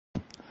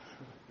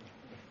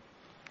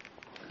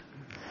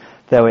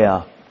There we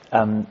are.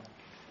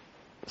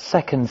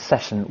 Second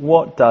session.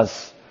 What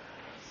does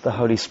the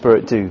Holy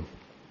Spirit do?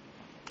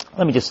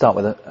 Let me just start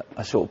with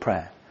a short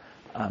prayer.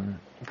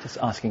 Just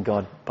asking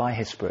God by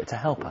His Spirit to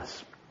help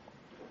us.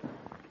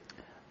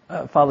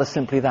 Father,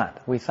 simply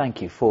that. We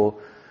thank you for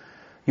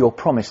your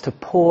promise to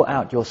pour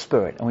out your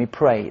Spirit, and we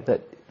pray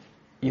that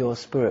your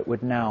Spirit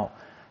would now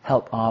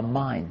help our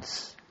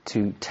minds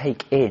to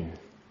take in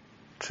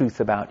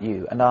truth about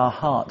you and our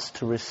hearts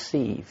to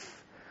receive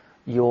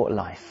your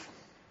life.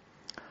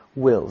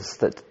 Wills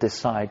that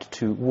decide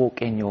to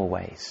walk in your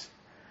ways.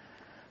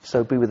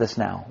 So be with us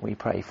now, we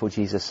pray, for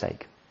Jesus'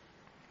 sake.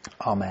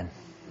 Amen.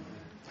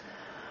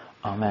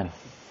 Amen.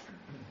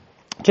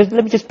 Let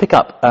me just pick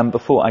up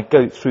before I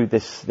go through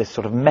this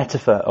sort of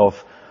metaphor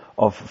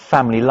of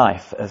family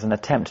life as an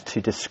attempt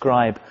to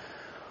describe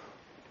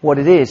what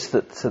it is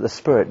that the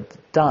Spirit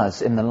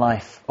does in the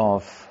life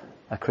of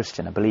a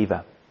Christian, a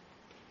believer,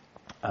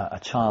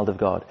 a child of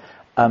God.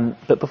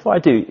 But before I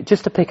do,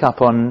 just to pick up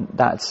on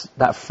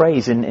that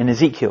phrase in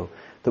Ezekiel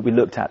that we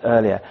looked at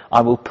earlier,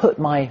 I will put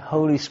my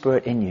Holy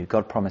Spirit in you,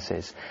 God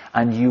promises,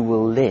 and you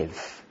will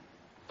live.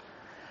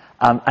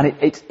 And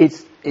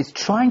it's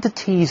trying to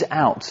tease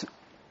out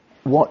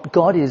what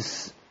God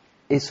is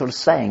sort of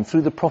saying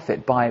through the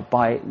prophet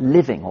by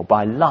living or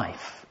by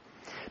life.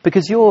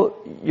 Because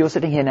you're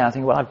sitting here now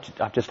thinking, well,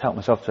 I've just helped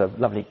myself to a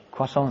lovely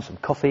croissant, some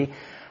coffee,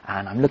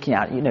 and I'm looking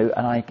at,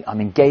 and I'm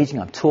engaging,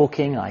 I'm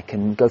talking, I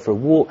can go for a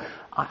walk.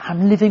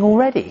 I'm living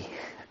already.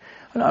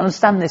 I don't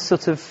understand this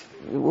sort of,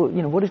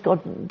 what is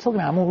God talking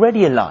about? I'm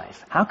already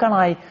alive. How can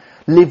I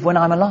live when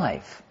I'm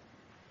alive?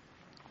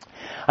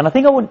 And I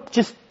think I want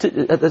just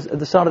to, at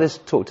the start of this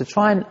talk to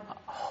try and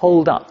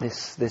hold up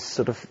this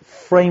sort of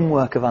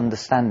framework of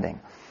understanding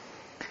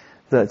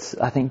that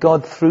I think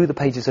God, through the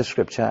pages of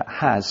Scripture,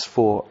 has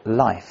for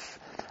life.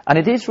 And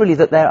it is really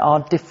that there are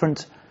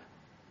different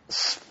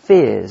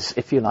spheres,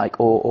 if you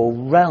like, or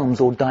realms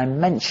or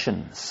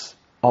dimensions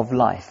of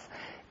life.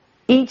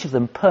 Each of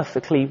them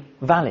perfectly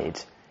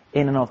valid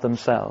in and of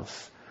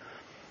themselves.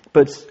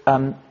 But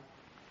let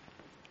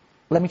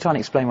me try and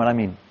explain what I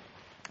mean.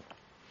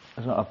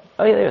 There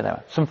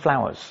are some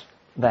flowers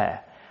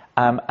there.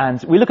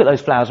 And we look at those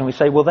flowers and we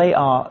say, well,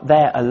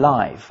 they're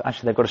alive.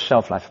 Actually, they've got a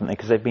shelf life, haven't they?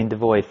 Because they've been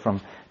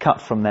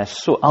cut from their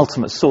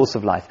ultimate source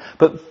of life.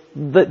 But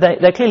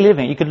they're clearly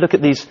living. You could look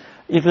at these.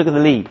 You could look at the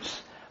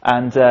leaves,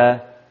 and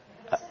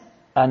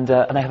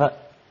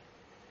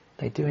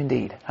they do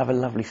indeed have a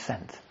lovely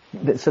scent.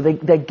 So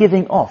they're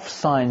giving off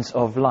signs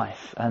of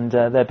life, and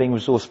they're being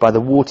resourced by the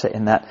water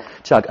in that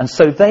jug. And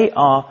so they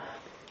are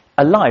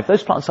alive.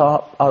 Those plants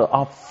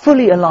are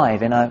fully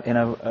alive in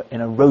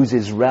a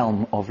rose's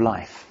realm of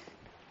life.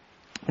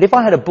 But if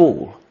I had a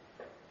ball,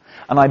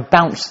 and I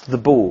bounced the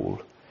ball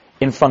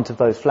in front of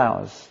those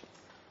flowers,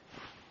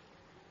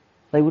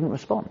 they wouldn't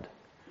respond.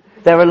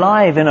 They're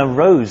alive in a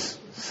rose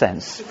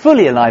sense,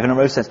 fully alive in a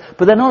rose sense,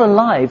 but they're not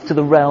alive to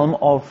the realm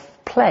of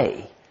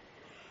play.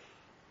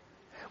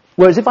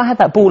 Whereas if I had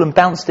that ball and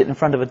bounced it in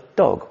front of a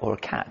dog or a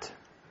cat,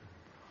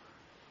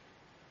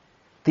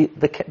 the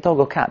dog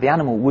or cat, the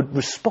animal, would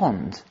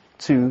respond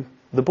to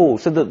the ball.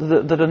 So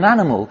that an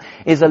animal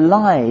is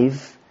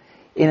alive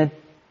in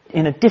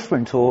a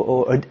different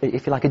or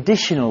if you like,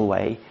 additional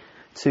way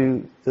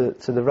to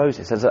the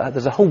roses.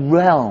 There's a whole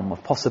realm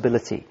of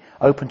possibility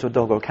open to a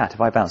dog or a cat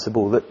if I bounce a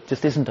ball that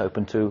just isn't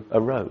open to a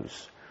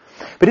rose.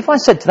 But if I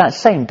said to that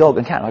same dog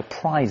and cat, and I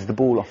prize the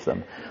ball off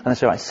them, and I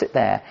say, right, sit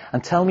there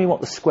and tell me what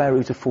the square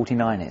root of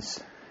 49 is,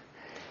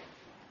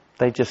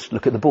 they just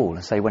look at the ball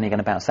and say, when are you going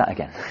to bounce that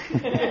again?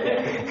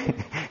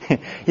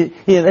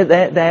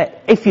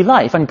 They're, if you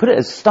like, if I can put it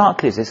as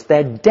starkly as this,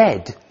 they're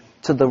dead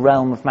to the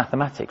realm of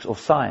mathematics or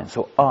science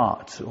or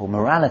art or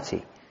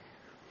morality,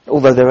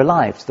 although they're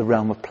alive to the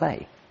realm of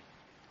play.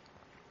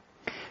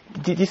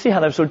 Do you see how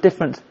there are sort of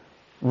different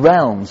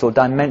realms or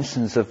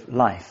dimensions of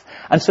life?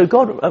 And so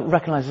God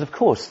recognizes, of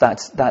course,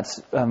 that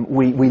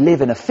we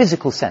live in a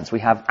physical sense. We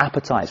have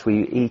appetites,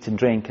 we eat and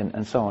drink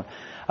and so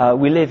on.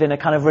 We live in a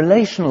kind of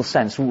relational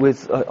sense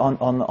with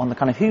on the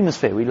kind of human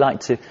sphere. We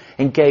like to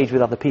engage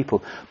with other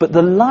people. But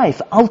the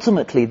life,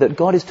 ultimately, that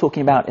God is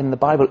talking about in the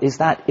Bible is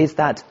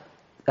that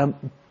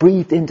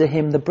breathed into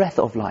him the breath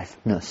of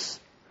lifeness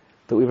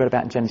that we read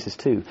about in Genesis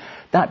 2.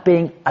 That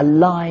being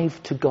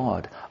alive to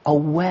God,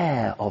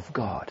 aware of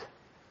God.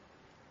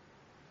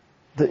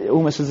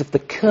 Almost as if the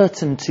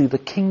curtain to the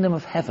kingdom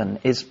of heaven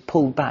is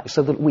pulled back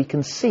so that we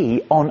can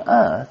see on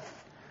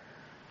earth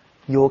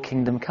your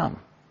kingdom come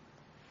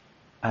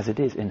as it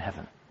is in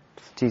heaven.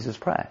 It's Jesus'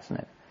 prayer, isn't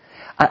it?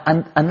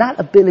 And that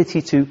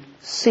ability to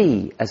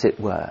see, as it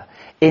were,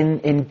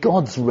 in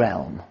God's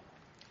realm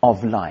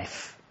of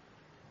life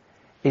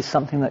is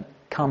something that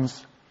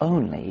comes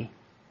only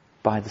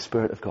by the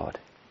Spirit of God,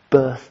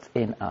 birthed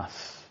in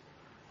us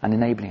and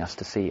enabling us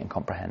to see and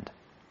comprehend.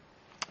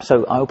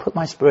 So I will put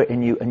my Spirit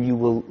in you and you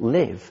will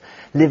live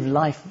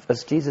life,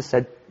 as Jesus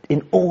said,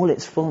 in all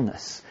its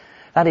fullness.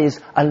 That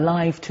is,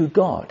 alive to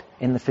God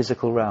in the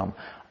physical realm,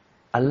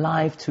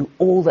 alive to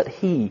all that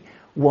he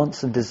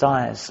wants and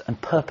desires and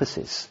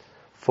purposes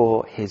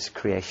for his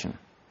creation.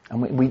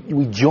 And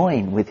we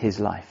join with his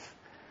life.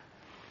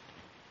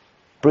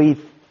 Breathe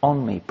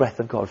on me, breath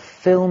of God.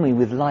 Fill me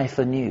with life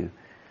anew.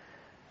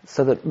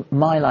 So that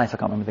my life, I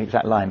can't remember the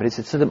exact line, but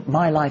it's so that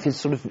my life is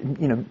sort of,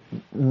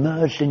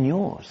 merged in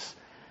yours.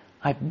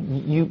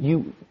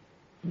 You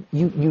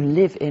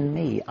live in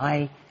me.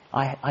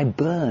 I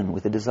burn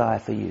with a desire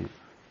for you.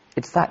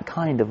 It's that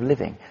kind of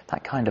living,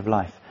 that kind of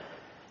life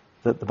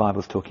that the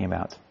Bible's talking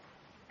about.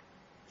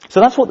 So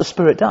that's what the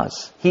Spirit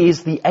does. He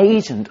is the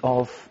agent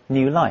of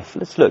new life.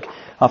 Let's look,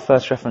 our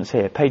first reference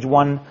here, page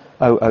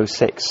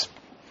 1006.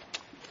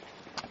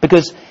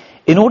 Because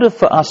in order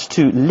for us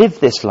to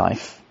live this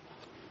life,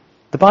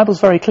 the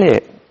Bible's very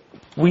clear.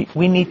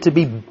 We need to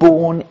be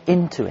born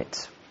into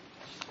it.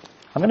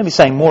 I'm going to be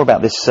saying more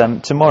about this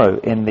tomorrow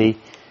in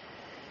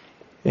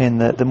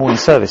the morning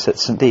service at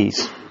St.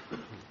 Dee's.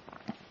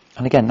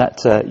 And again,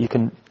 that you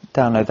can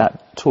download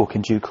that talk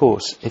in due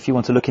course if you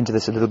want to look into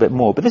this a little bit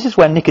more. But this is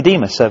where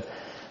Nicodemus, in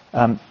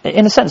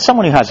a sense,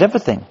 someone who has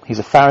everything. He's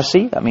a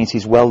Pharisee. That means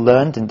he's well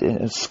learned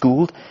and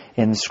schooled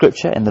in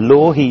Scripture, in the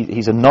law.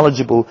 He's a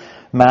knowledgeable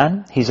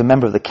man. He's a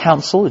member of the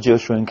council, the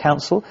Jewish ruling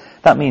council.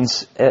 That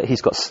means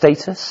he's got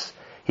status.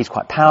 He's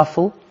quite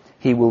powerful.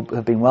 He will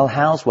have been well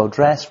housed, well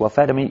dressed, well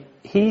fed. I mean,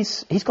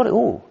 he's got it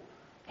all.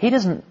 He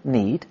doesn't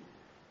need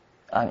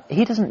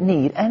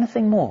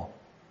anything more.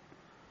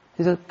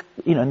 He's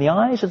in the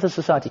eyes of the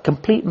society,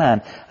 complete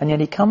man, and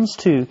yet he comes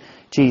to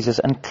Jesus,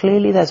 and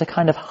clearly there's a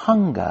kind of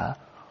hunger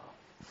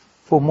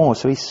for more.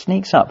 So he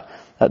sneaks up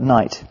at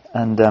night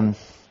and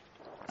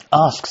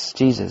asks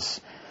Jesus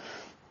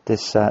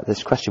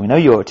this question. We know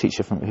you're a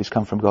teacher who's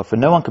come from God, for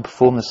no one could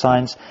perform the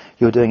signs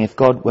you're doing if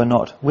God were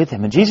not with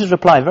him. And Jesus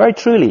replied, very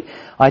truly,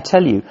 I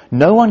tell you,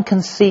 no one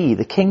can see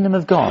the kingdom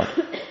of God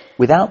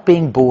without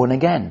being born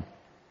again.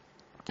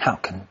 How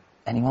can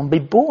anyone be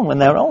born when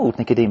they're old?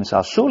 Nicodemus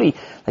asked. Surely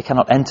they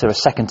cannot enter a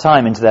second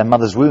time into their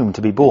mother's womb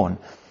to be born.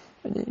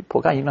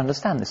 Poor guy, you can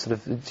understand this sort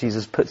of,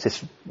 Jesus puts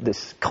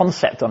this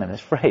concept on him,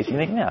 this phrase. You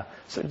think, yeah,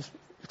 it's an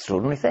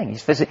extraordinary thing.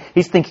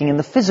 He's thinking in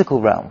the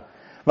physical realm,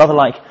 rather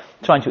like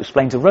trying to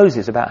explain to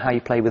roses about how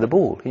you play with a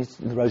ball.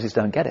 The roses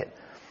don't get it.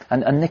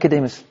 And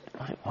Nicodemus,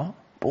 what?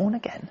 Born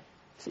again?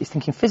 He's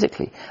thinking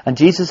physically. And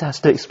Jesus has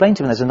to explain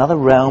to him there's another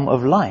realm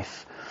of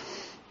life.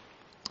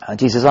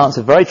 Jesus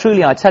answered, very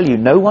truly I tell you,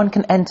 no one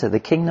can enter the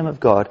kingdom of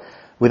God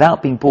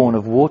without being born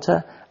of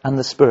water and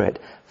the Spirit.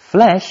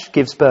 Flesh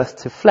gives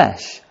birth to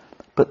flesh,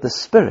 but the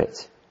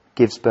Spirit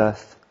gives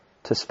birth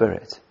to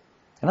spirit.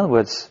 In other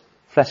words,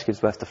 flesh gives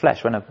birth to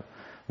flesh. When a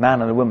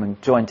man and a woman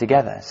join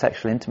together,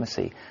 sexual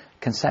intimacy,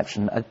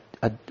 conception,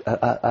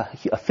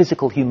 a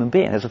physical human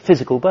being, there's a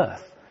physical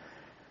birth.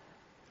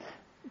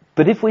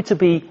 But if we're to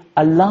be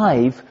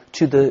alive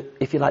to the,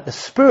 if you like, the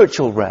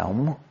spiritual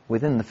realm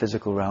within the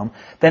physical realm,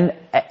 then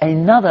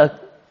another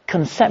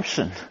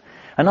conception,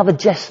 another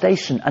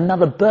gestation,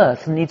 another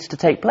birth needs to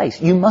take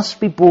place. You must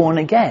be born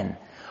again,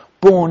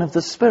 born of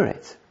the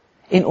Spirit,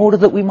 in order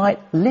that we might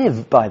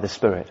live by the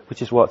Spirit,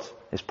 which is what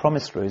is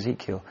promised through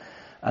Ezekiel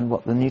and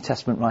what the New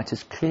Testament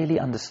writers clearly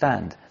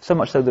understand. So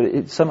much so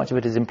that so much of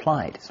it is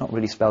implied. It's not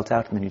really spelt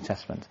out in the New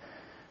Testament.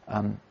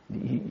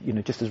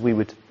 Just as we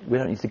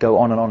don't need to go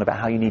on and on about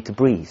how you need to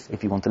breathe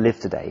if you want to live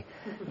today.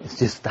 It's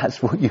just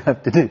that's what you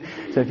have to do.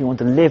 So if you want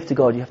to live to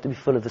God, you have to be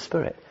full of the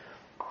Spirit.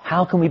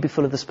 How can we be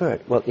full of the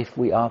Spirit? Well, if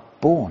we are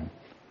born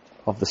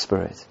of the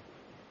Spirit.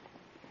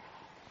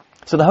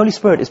 So the Holy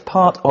Spirit is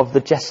part of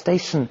the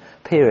gestation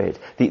period,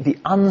 the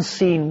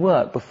unseen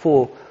work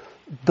before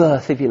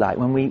birth, if you like,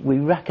 when we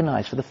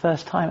recognise for the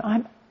first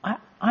time,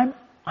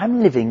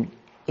 I'm living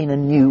in a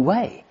new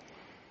way.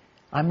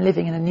 I'm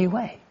living in a new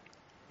way.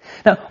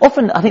 Now,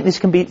 often I think this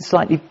can be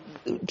slightly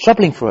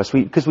troubling for us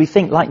because we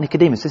think, like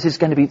Nicodemus, this is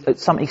going to be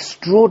some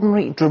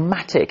extraordinary,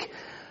 dramatic,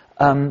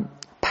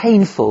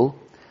 painful,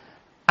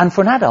 and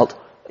for an adult,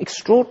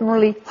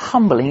 extraordinarily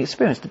humbling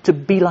experience to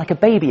be like a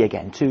baby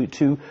again,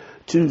 to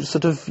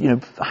sort of,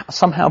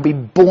 somehow be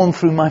born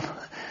through my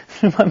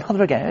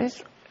mother again.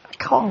 I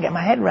can't get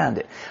my head around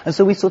it. And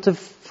so we sort of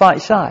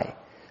fight shy.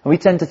 And we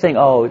tend to think,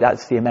 oh,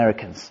 that's the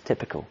Americans,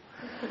 typical.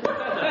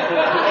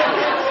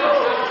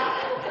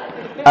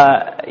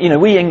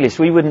 We English,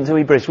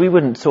 we British, we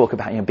wouldn't talk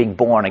about, being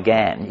born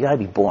again. You gotta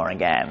be born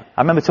again.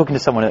 I remember talking to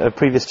someone at a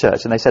previous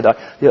church and they said,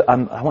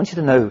 I want you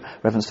to know,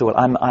 Reverend Stewart,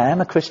 I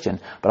am a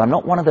Christian, but I'm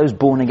not one of those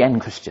born again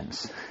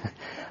Christians.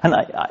 And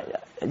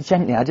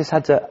I just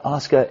had to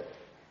ask her,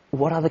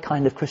 what other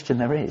kind of Christian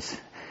there is,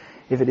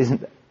 if it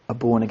isn't a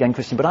born again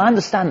Christian? But I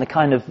understand the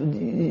kind of,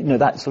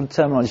 that sort of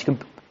terminology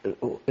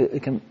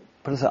it can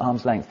put us at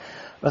arm's length.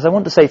 But as I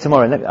want to say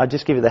tomorrow, I'll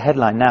just give you the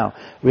headline now,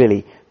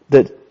 really,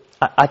 that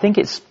I think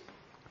it's,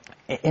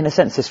 in a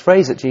sense, this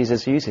phrase that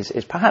Jesus uses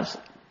is perhaps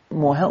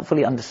more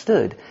helpfully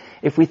understood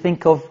if we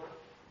think of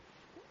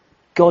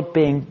God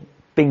being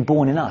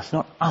born in us,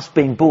 not us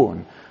being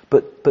born,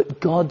 but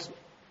God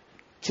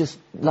just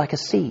like a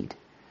seed,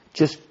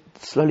 just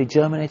slowly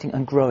germinating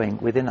and growing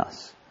within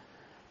us.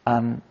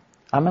 I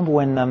remember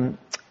when,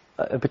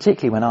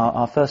 particularly when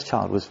our first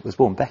child was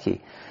born,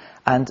 Becky,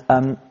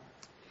 and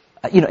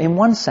in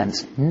one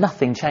sense,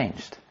 nothing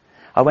changed.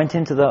 I went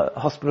into the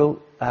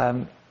hospital,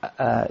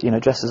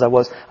 dressed as I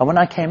was, and when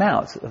I came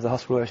out of the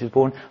hospital where she was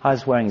born, I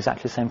was wearing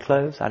exactly the same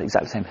clothes, I had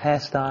exactly the same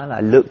hairstyle,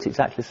 I looked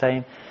exactly the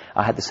same,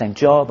 I had the same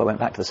job, I went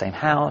back to the same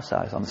house,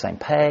 I was on the same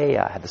pay,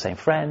 I had the same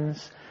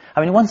friends.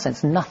 In one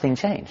sense, nothing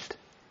changed.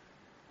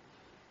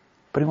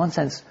 But in one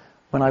sense,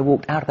 when I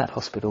walked out of that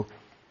hospital,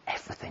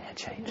 everything had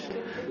changed.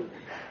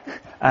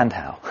 And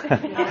how?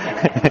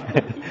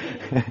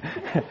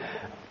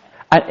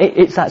 And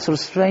it's that sort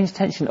of strange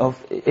tension of,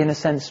 in a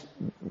sense,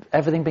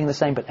 everything being the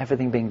same, but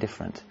everything being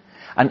different.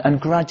 And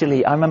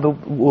gradually, I remember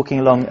walking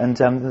along and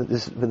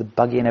with the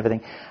buggy and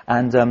everything,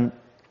 and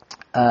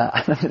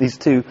I remember these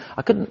two,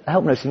 I couldn't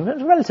help noticing,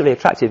 relatively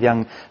attractive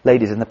young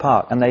ladies in the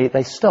park, and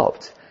they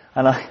stopped,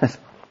 and I said,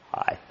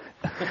 hi.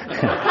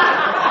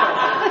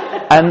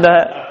 And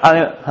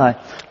hi.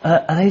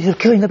 And they just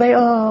cooing the baby,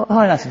 oh,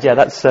 hi. And I said, yeah,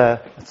 that's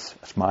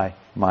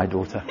my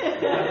daughter.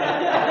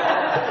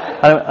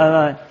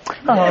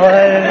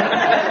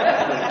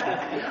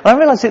 I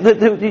realised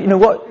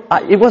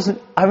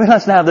I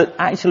realised now that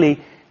actually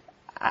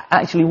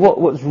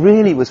what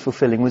really was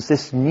fulfilling was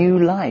this new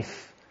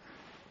life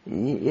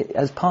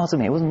as part of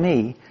me. It wasn't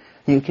me.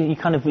 You're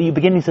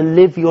beginning to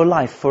live your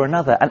life for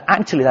another, and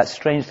actually that's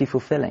strangely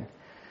fulfilling.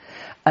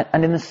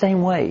 And in the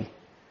same way,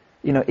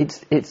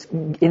 it's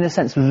in a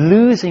sense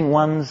losing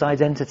one's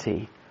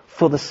identity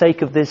for the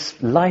sake of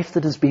this life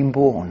that has been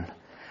born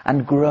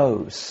and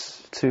grows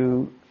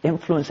to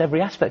influence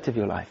every aspect of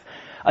your life.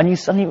 And you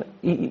suddenly,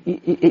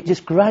 it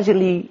just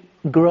gradually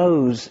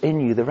grows in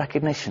you, the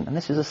recognition, and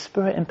this is a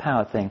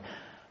Spirit-empowered thing.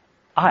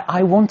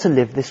 I want to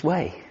live this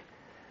way.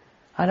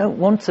 I don't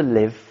want to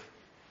live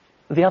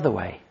the other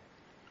way.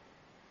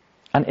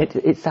 And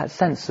it's that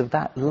sense of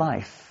that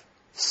life,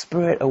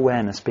 Spirit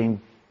awareness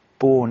being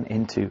born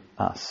into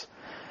us.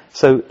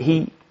 So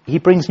he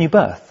brings new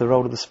birth, the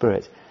role of the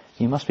Spirit.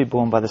 You must be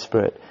born by the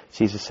Spirit,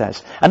 Jesus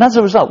says. And as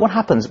a result, what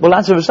happens? Well,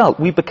 as a result,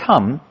 we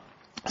become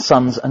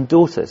sons and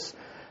daughters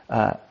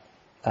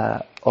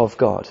of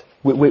God.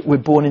 We're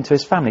born into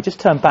his family. Just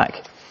turn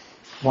back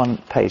one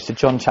page to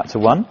John chapter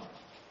 1.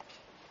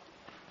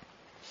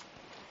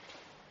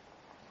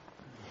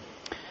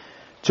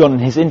 John, in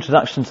his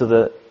introduction to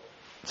the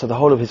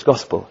whole of his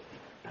gospel,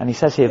 and he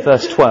says here,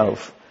 verse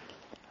 12,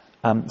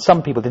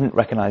 some people didn't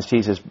recognize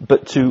Jesus,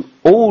 but to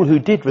all who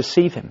did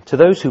receive him, to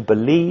those who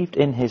believed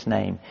in his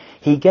name,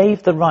 he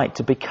gave the right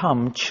to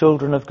become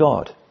children of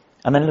God.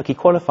 And then look, he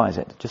qualifies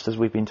it, just as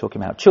we've been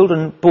talking about.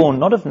 Children born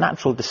not of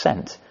natural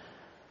descent,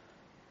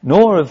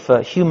 nor of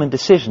human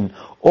decision,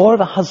 or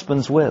of a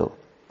husband's will,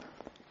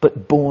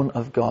 but born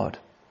of God.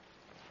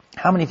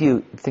 How many of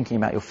you, thinking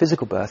about your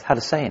physical birth, had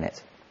a say in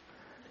it?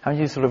 How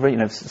many of you sort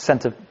of,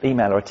 sent an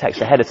email or a text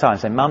ahead of time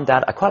saying, Mum,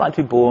 Dad, I'd quite like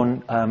to be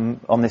born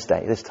on this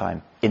day, this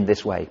time, in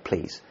this way,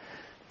 please.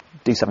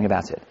 Do something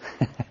about it.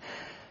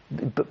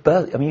 But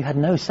birth, you had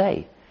no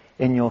say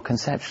in your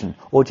conception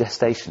or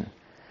gestation.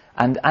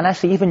 And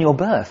actually even your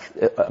birth,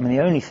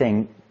 the only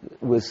thing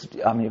was,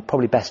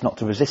 probably best not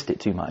to resist it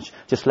too much.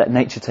 Just let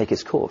nature take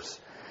its course.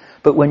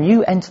 But when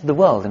you entered the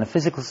world in a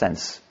physical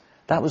sense,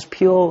 that was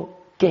pure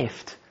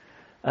gift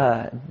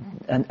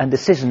and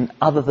decision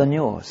other than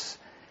yours.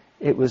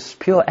 It was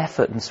pure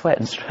effort and sweat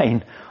and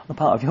strain on the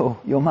part of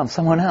your mum,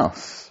 someone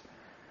else.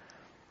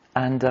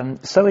 And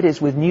so it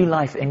is with new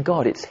life in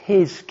God. It's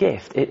his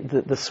gift.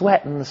 The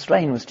sweat and the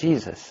strain was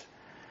Jesus.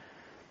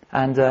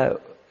 And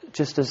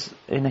just as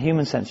in a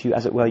human sense, you,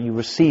 as it were, you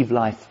receive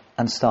life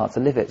and start to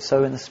live it,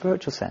 so in the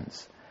spiritual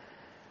sense,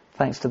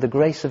 thanks to the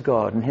grace of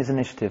God and his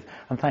initiative,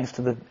 and thanks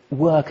to the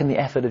work and the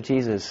effort of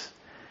Jesus,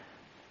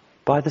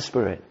 by the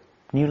Spirit,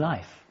 new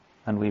life,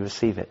 and we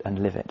receive it and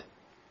live it.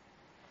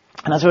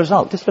 And as a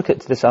result, just look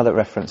at this other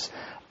reference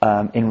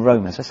in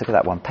Romans. Let's look at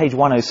that one, page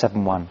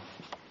 1071.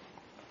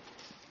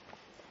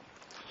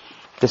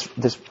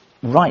 This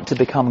right to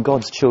become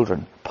God's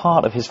children,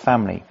 part of his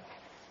family,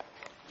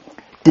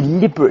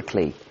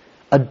 deliberately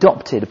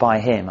adopted by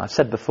him. I've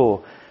said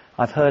before,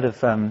 I've heard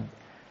of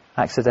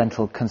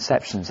accidental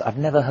conceptions. I've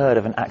never heard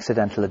of an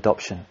accidental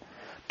adoption.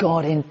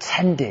 God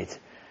intended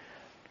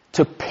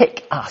to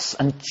pick us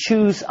and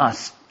choose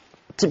us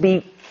to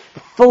be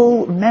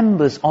full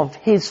members of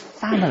his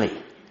family.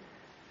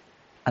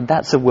 And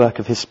that's a work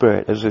of his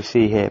Spirit, as we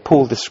see here.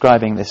 Paul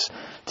describing this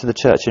to the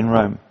church in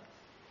Rome.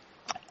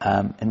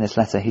 In this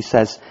letter, he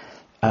says,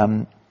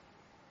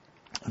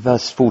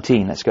 verse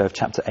 14, let's go of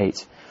chapter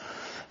 8.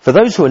 For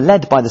those who are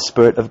led by the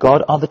Spirit of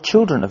God are the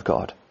children of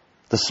God.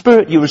 The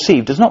Spirit you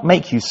receive does not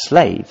make you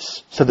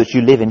slaves, so that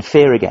you live in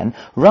fear again.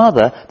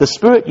 Rather, the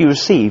Spirit you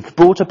received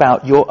brought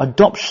about your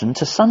adoption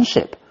to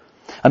sonship.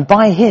 And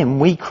by him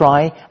we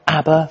cry,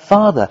 Abba,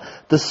 Father.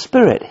 The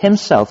Spirit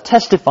himself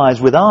testifies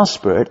with our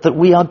spirit that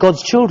we are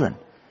God's children.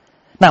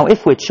 Now,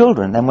 if we're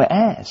children, then we're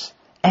heirs,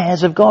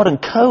 heirs of God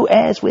and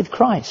co-heirs with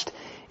Christ,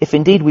 if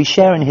indeed we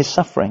share in his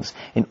sufferings,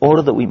 in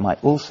order that we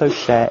might also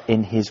share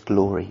in his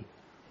glory.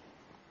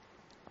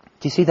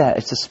 Do you see there?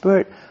 It's the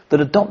Spirit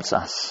that adopts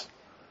us.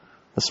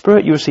 The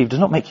Spirit you receive does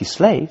not make you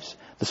slaves.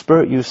 The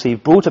Spirit you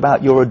received brought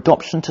about your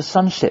adoption to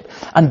sonship.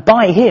 And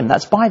by Him,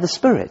 that's by the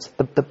Spirit,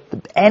 the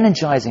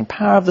energizing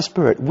power of the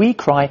Spirit, we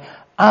cry,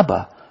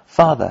 Abba,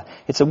 Father.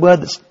 It's a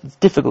word that's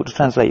difficult to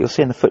translate. You'll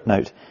see in the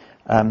footnote.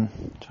 Trying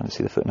to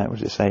see the footnote. What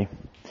does it say?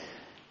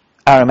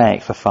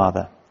 Aramaic for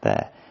father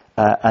there.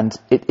 And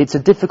it's a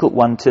difficult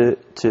one to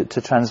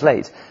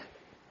translate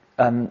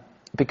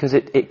because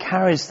it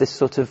carries this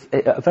sort of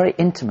a very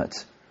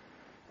intimate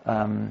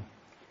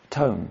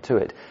tone to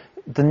it.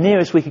 The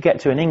nearest we could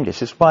get to in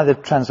English is why the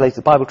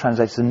Bible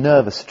translators are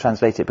nervous to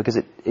translate it because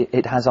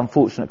it has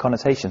unfortunate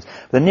connotations.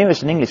 The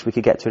nearest in English we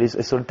could get to it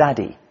is sort of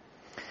daddy.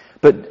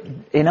 But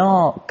in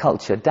our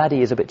culture,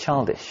 daddy is a bit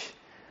childish.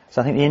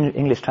 So I think the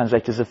English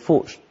translators have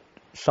fought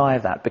shy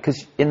of that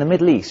because in the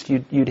Middle East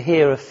you'd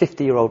hear a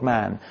 50-year-old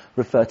man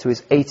refer to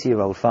his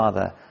 80-year-old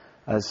father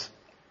as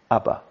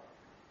Abba.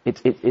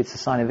 It's a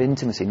sign of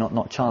intimacy,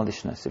 not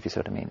childishness, if you see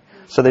what I mean.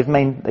 So they've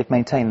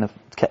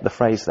kept the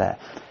phrase there.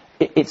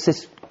 It's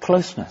this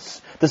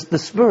closeness. The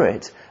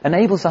Spirit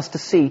enables us to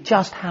see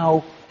just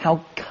how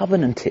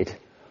covenanted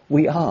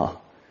we are.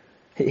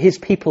 His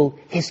people,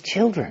 His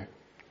children,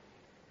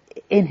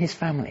 in His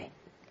family.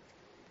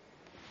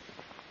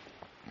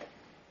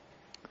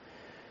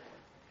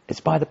 It's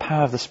by the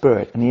power of the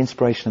Spirit and the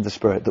inspiration of the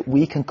Spirit that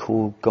we can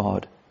call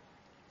God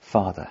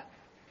Father.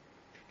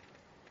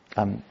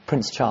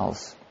 Prince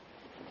Charles,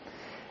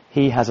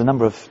 he has a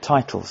number of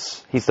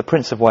titles. He's the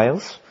Prince of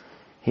Wales.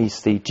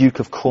 He's the Duke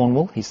of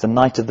Cornwall. He's the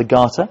Knight of the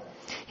Garter.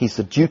 He's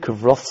the Duke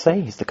of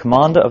Rothesay. He's the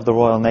Commander of the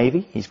Royal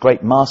Navy. He's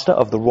Great Master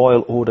of the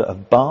Royal Order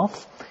of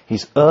Bath.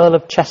 He's Earl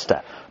of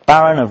Chester,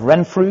 Baron of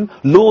Renfrew,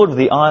 Lord of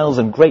the Isles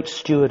and Great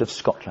Steward of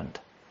Scotland.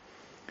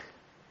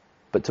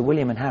 But to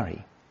William and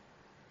Harry,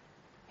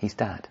 he's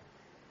Dad.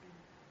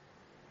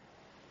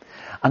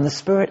 And the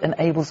Spirit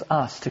enables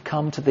us to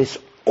come to this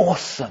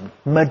awesome,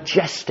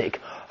 majestic,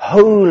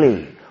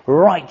 holy,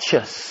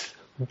 righteous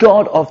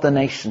God of the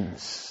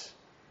nations.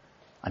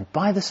 And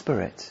by the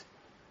Spirit,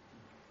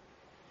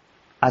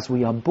 as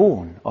we are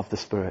born of the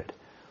Spirit,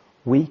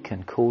 we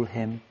can call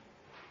Him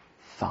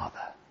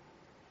Father.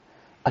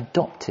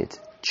 Adopted,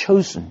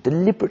 chosen,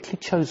 deliberately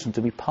chosen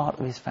to be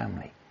part of His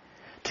family,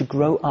 to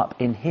grow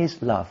up in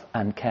His love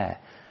and care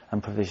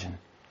and provision.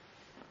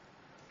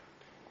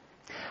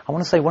 I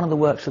want to say one of the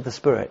works of the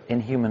Spirit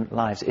in human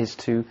lives is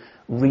to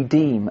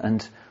redeem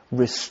and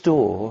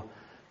restore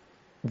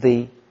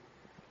the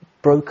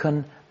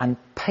broken and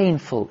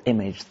painful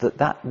image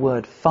that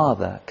word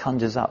father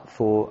conjures up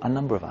for a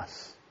number of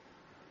us.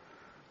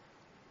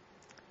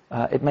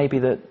 It may be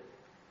that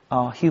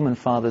our human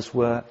fathers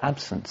were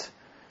absent.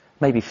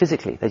 Maybe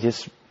physically, they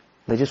just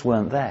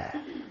weren't there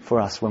for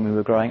us when we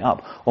were growing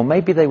up. Or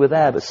maybe they were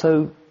there but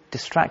so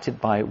distracted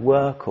by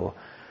work or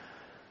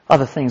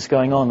other things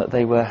going on that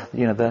they were,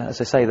 as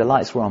I say, the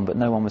lights were on but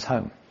no one was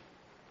home.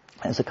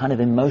 It's a kind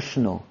of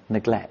emotional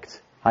neglect.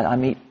 I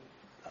meet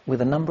with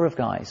a number of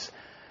guys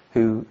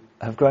who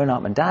have grown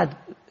up and Dad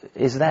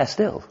is there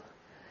still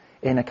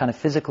in a kind of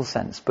physical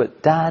sense,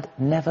 but Dad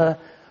never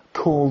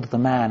called the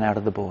man out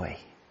of the boy,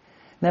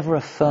 never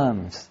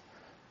affirmed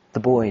the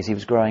boy as he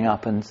was growing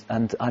up,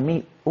 and I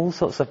meet all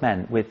sorts of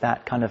men with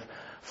that kind of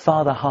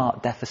father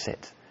heart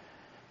deficit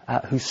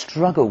who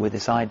struggle with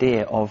this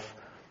idea of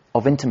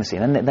intimacy,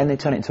 and then they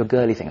turn it into a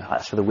girly thing. Oh,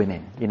 that's for the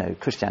women,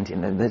 Christianity,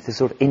 and there's this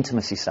sort of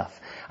intimacy stuff.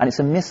 And it's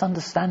a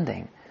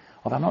misunderstanding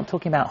of, I'm not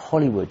talking about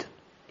Hollywood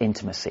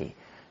intimacy,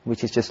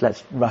 which is just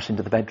let's rush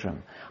into the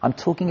bedroom. I'm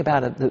talking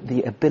about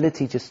the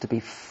ability just to be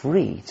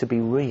free, to be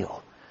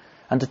real,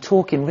 and to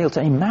talk in real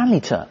terms, in manly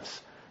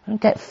terms. I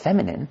don't get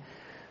feminine.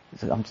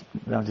 I'm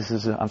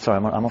sorry,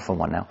 I'm off on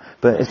one now.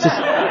 But it's just,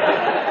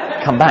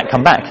 come back.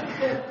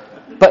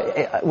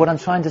 But what I'm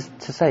trying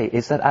to say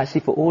is that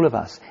actually for all of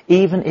us,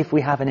 even if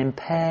we have an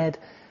impaired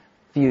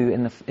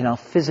view in our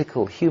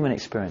physical human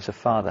experience of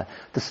Father,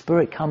 the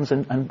Spirit comes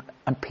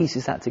and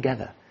pieces that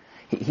together.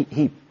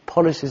 He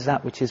polishes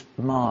that which is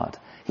marred.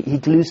 He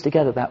glues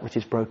together that which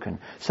is broken,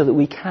 so that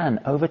we can,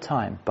 over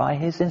time, by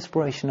His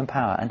inspiration and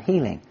power and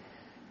healing,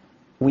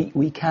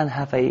 we can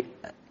have a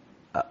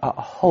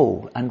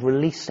whole and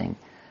releasing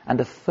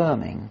and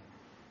affirming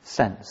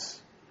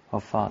sense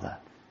of Father.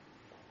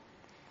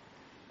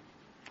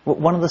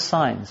 One of the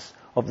signs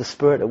of the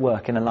Spirit at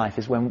work in a life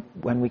is when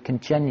we can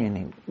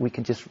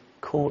just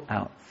call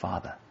out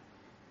Father.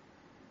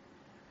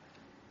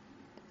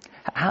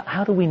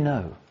 How do we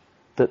know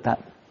that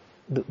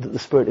the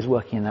Spirit is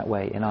working in that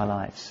way in our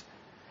lives?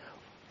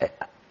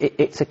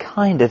 It's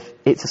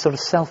a sort of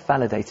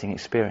self-validating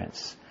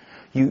experience.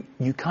 You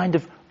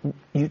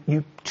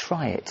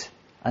try it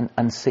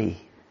and see.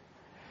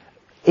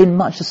 In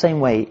much the same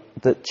way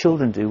that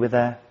children do with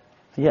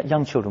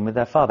young children with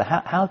their father.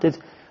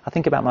 I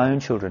think about my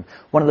own children.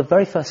 One of the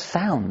very first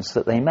sounds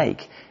that they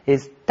make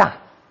is da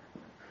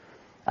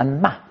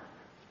and ma.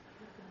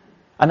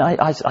 And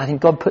I think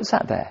God puts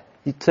that there.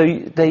 So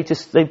they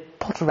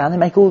potter around. They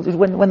make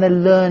when they're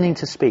learning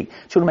to speak,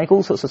 children make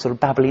all sorts of sort of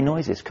babbly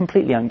noises,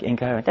 completely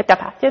incoherent.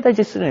 They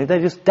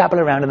just dabble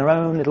around in their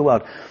own little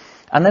world,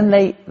 and then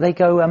they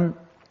go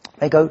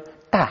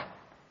da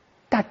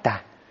da da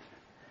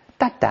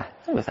Dada.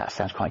 Oh, that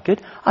sounds quite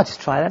good. I'll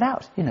just try that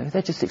out.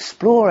 They're just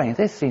exploring.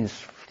 This seems,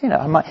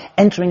 I'm like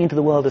entering into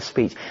the world of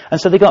speech. And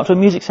so they go up to a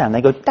music sound,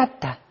 they go,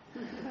 Dada.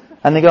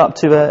 And they go up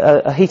to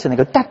a heater and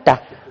they go,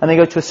 Dada. And they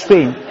go to a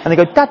screen and they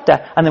go,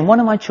 Dada. And then one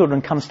of my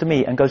children comes to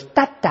me and goes,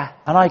 Dada.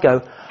 And I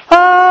go,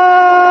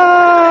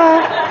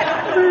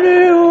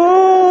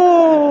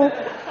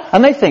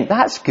 and they think,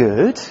 that's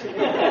good.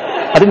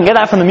 I didn't get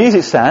that from the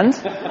music stand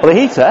or the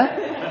heater.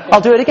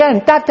 I'll do it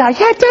again. Dada.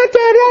 Yeah, Dada.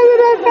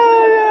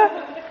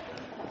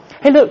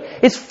 Hey, look,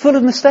 it's full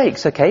of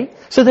mistakes, okay?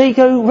 So they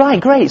go, right,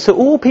 great. So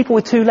all people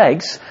with two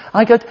legs,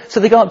 so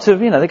they go up to,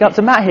 they go up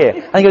to Matt here,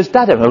 and he goes,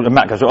 Dada. And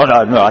Matt goes, oh,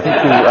 no, I think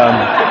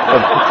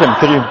Tim,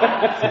 could you...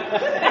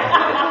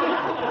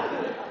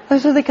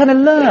 And so they kind of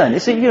learn.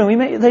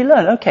 They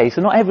learn, okay,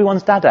 so not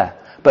everyone's Dada.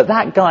 But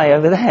that guy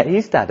over there,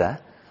 he's Dada.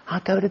 I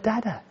go to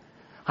Dada.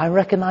 I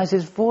recognize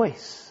his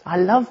voice. I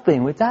love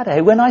being with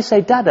Dada. When I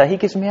say Dada, he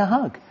gives me a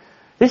hug.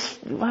 This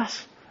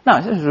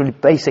is really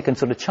basic and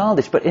sort of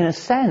childish, but in a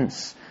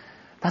sense,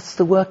 that's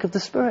the work of the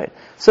Spirit.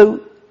 So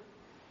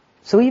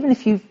even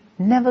if you've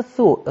never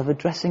thought of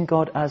addressing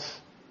God as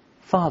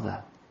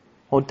Father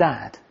or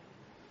Dad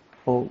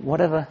or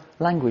whatever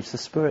language the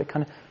Spirit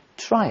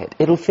try it.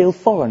 It'll feel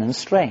foreign and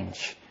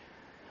strange.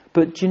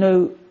 But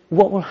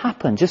what will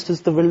happen, just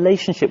as the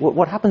relationship,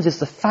 what happens is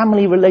the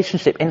family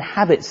relationship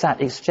inhabits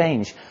that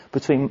exchange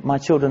between my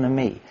children and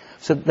me.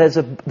 So there's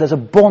a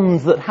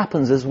bond that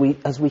happens as we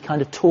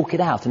kind of talk it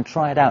out and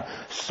try it out.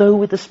 So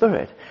with the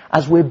Spirit.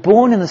 As we're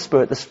born in the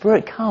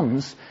Spirit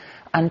comes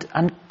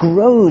and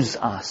grows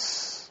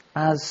us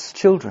as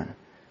children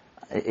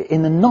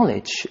in the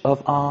knowledge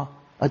of our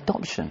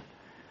adoption.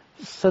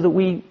 So that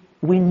we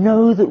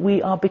know that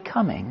we are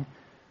becoming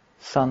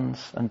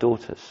sons and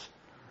daughters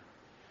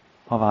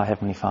of our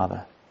Heavenly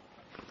Father.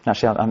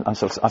 Actually,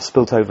 I've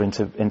spilt over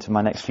into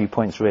my next few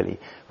points really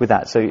with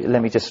that. So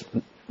let me just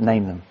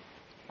name them.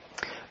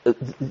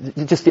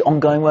 Just the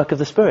ongoing work of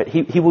the Spirit.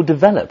 He will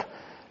develop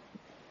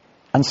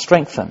and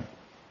strengthen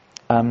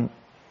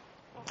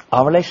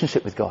our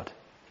relationship with God.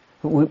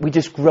 We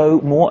just grow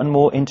more and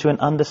more into an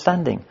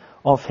understanding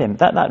of Him.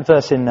 That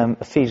verse in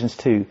Ephesians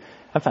 2.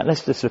 In fact,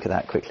 let's just look at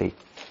that quickly.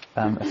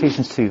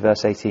 Ephesians 2,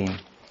 verse 18,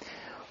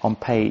 on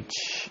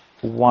page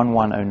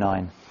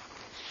 1109.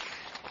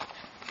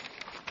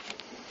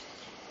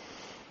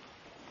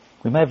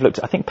 We may have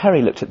I think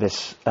Perry looked at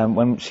this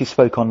when she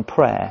spoke on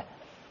prayer,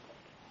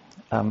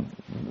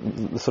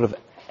 the sort of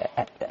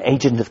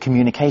agent of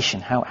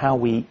communication, how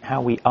we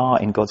are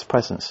in God's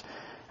presence.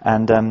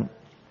 And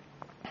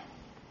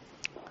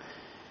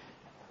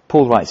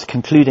Paul writes,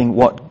 concluding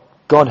what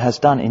God has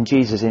done in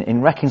Jesus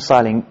in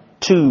reconciling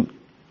two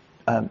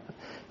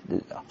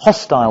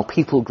hostile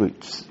people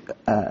groups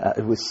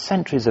with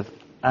centuries of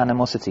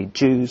animosity,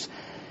 Jews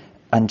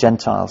and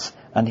Gentiles.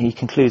 And he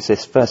concludes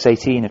this, verse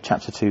 18 of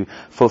chapter 2,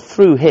 for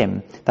through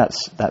him,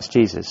 that's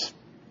Jesus,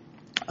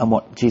 and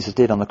what Jesus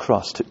did on the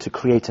cross to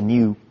create a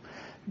new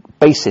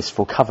basis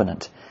for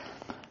covenant.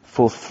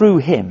 For through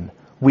him,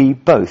 we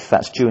both,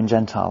 that's Jew and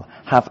Gentile,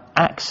 have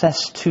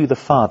access to the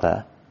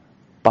Father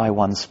by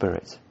one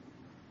Spirit.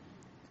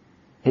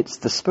 It's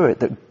the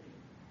Spirit that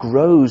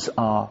grows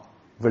our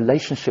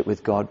relationship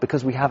with God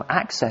because we have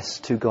access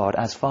to God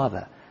as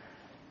Father.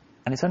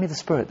 And it's only the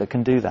Spirit that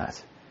can do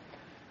that.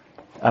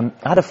 I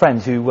had a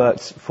friend who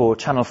worked for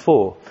Channel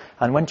 4,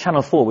 and when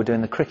Channel 4 were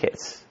doing the cricket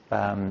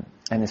in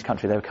this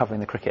country, they were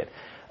covering the cricket,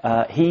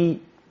 he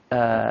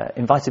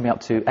invited me up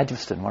to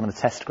Edgbaston, one of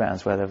the test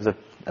grounds where there was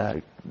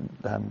a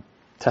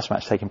test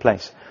match taking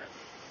place.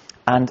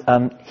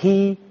 And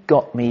he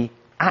got me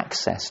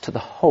access to the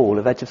whole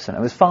of Edgbaston.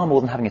 It was far more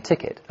than having a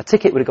ticket. A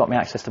ticket would have got me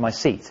access to my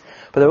seat.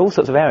 But there are all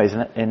sorts of areas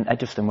in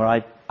Edgbaston where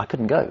I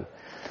couldn't go.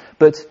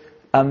 But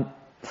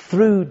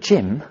through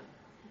Jim,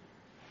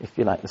 if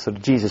you like, the sort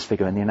of Jesus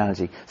figure in the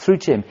analogy, through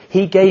Jim,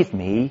 he gave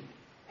me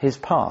his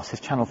pass,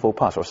 his Channel 4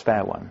 pass, or a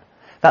spare one.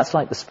 That's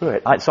like the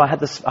Spirit. So I had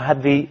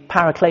the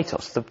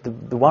Parakletos,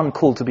 the one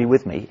called to be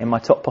with me, in my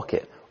top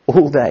pocket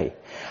all day.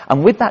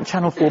 And with that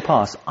Channel 4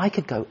 pass, I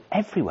could go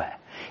everywhere.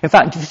 In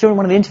fact, during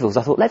one of the intervals,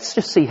 I thought, let's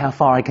just see how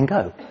far I can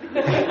go.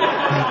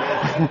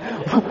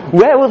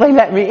 Where will they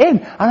let me in?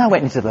 And I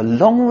went into the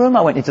long room,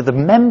 I went into the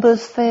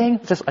members thing.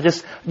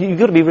 You've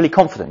got to be really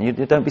confident. You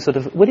don't be sort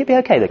of, will it be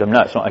okay? They go, no,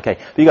 it's not okay.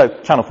 But you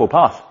go, Channel 4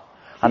 pass.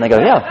 And they go,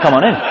 yeah, come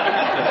on in.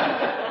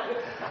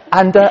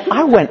 And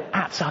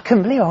I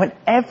couldn't believe I went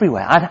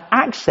everywhere. I had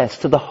access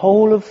to the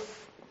whole of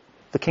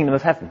the kingdom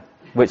of heaven,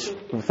 which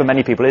for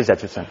many people is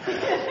Edgbaston.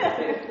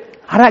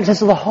 I had access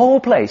to the whole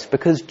place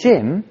because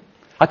Jim,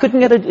 I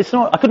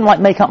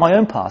couldn't make up my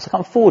own pass. I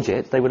can't forge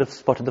it. They would have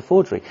spotted the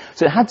forgery.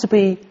 So it had to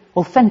be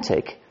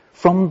authentic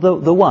from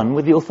the one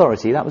with the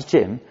authority. That was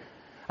Jim.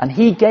 And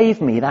he gave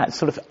me that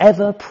sort of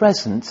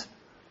ever-present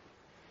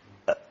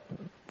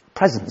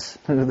presence,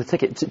 the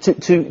ticket,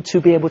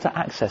 to be able to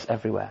access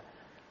everywhere.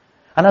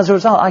 And as a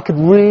result, I could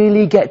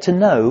really get to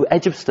know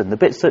Edgbaston, the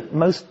bits that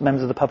most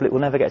members of the public will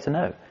never get to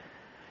know.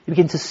 You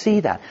begin to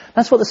see that.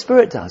 That's what the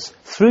Spirit does.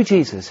 Through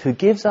Jesus, who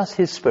gives us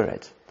his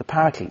Spirit, the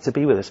Paraclete, to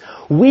be with us,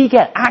 we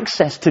get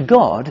access to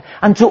God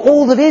and to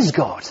all that is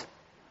God.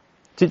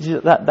 Did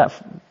you,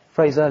 that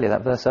phrase earlier,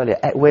 that verse earlier,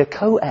 we're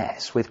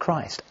co-heirs with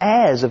Christ,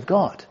 heirs of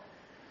God.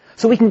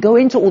 So we can go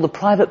into all the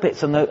private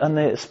bits and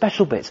the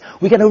special bits.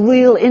 We get a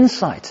real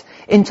insight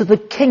into the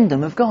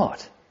kingdom of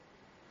God.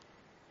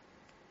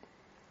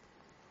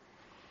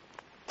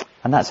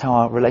 And that's how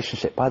our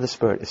relationship by the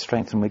Spirit is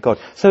strengthened with God.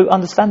 So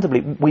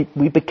understandably,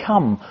 we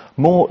become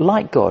more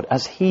like God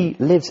as he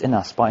lives in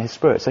us by his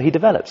Spirit. So he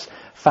develops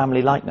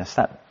family likeness.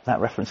 That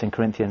reference in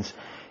Corinthians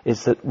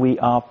is that we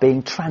are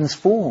being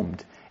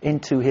transformed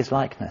into his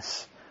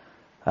likeness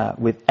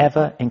with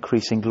ever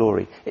increasing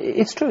glory.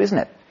 It's true, isn't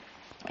it?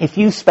 If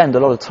you spend a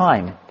lot of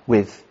time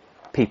with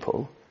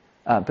people,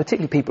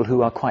 particularly people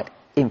who are quite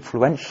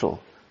influential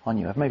on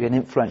you, maybe an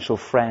influential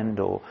friend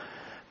or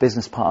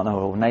business partner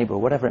or neighbour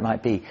or whatever it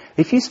might be,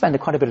 if you spend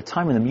quite a bit of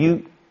time with them,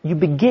 you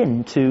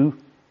begin to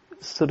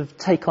sort of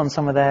take on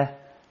some of their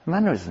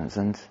mannerisms,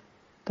 and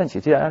don't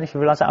you? I don't know if you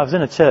realise that. I was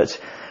in a church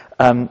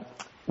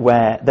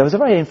where there was a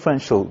very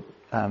influential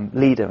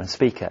leader and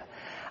speaker,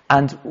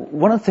 and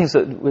one of the things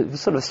that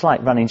was sort of a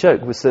slight running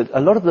joke was that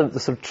a lot of the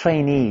sort of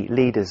trainee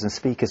leaders and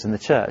speakers in the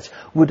church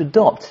would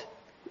adopt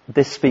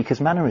this speaker's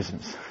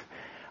mannerisms.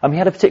 He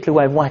had a particular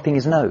way of wiping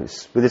his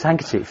nose with his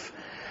handkerchief.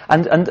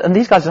 And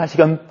these guys would actually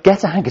go and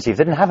get a handkerchief.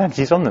 They didn't have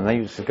handkerchiefs on them. They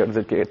used to go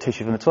to get a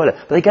tissue from the toilet.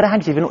 But they get a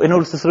handkerchief in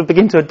order to sort of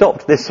begin to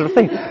adopt this sort of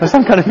thing. There's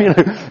some kind of,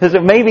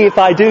 maybe if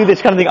I do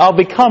this kind of thing, I'll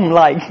become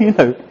like,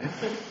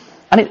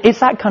 And it's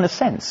that kind of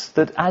sense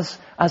that as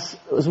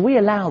we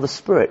allow the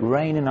Spirit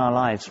reign in our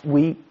lives,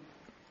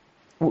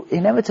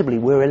 inevitably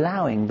we're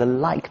allowing the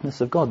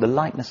likeness of God, the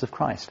likeness of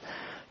Christ,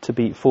 to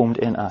be formed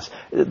in us.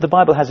 The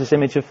Bible has this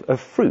image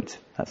of fruit.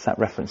 That's that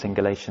reference in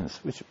Galatians,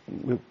 which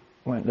we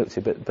won't look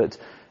to, but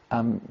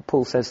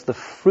Paul says the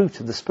fruit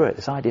of the Spirit,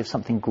 this idea of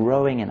something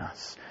growing in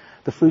us.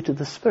 The fruit of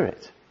the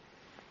Spirit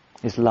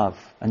is love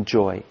and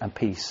joy and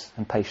peace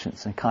and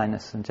patience and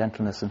kindness and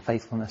gentleness and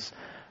faithfulness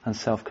and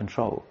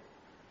self-control.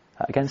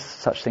 Against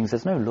such things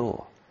there's no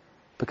law,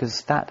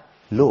 because that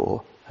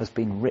law has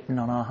been written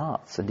on our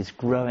hearts and is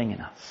growing in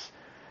us,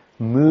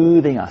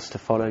 moving us to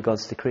follow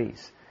God's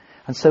decrees.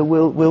 And so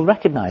we'll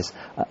recognise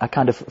a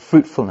kind of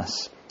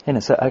fruitfulness in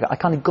us, a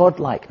kind of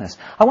God-likeness.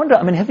 I wonder,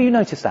 have you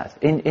noticed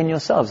that in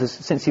yourselves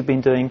since you've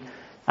been doing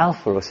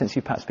Alpha, or since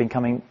you've perhaps been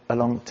coming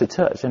along to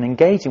church and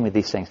engaging with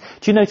these things?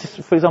 Do you notice,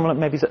 for example,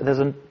 maybe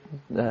there's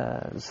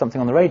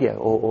something on the radio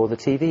or the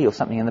TV or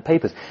something in the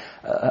papers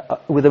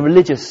with a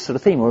religious sort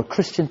of theme or a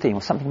Christian theme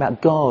or something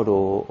about God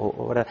or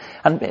whatever,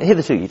 and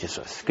hitherto you just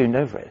sort of scooned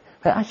over it.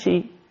 But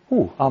actually,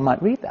 I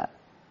might read that.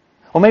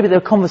 Or maybe there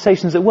are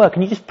conversations at work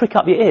and you just prick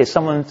up your ears.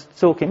 Someone's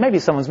talking. Maybe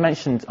someone's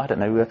mentioned, I don't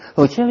know,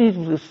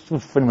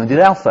 someone did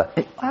Alpha.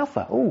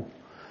 Alpha,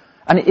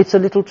 And it's a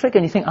little trigger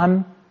and you think,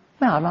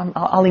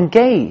 I'll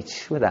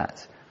engage with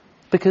that.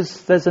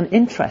 Because there's an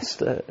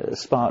interest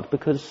sparked,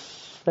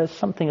 because there's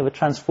something of a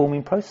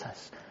transforming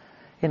process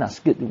in us.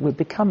 We're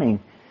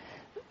becoming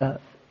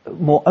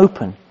more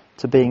open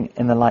to being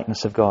in the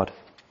likeness of God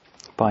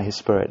by his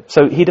Spirit.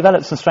 So he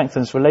develops and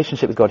strengthens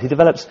relationship with God. He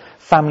develops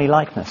family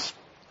likeness.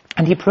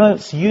 And he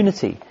promotes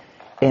unity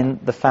in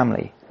the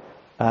family.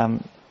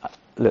 Look,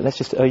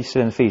 are you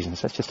still in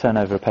Ephesians? Let's just turn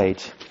over a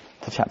page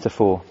to chapter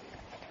 4.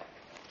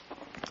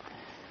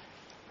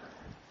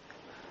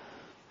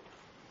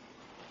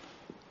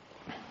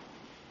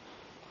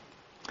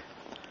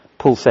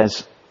 Paul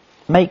says,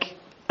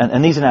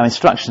 and these are now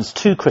instructions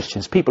to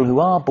Christians, people who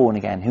are born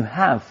again, who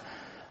have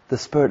the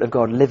Spirit of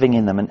God living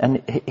in them.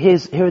 And here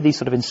are these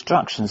sort of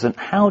instructions. And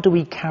how do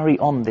we carry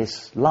on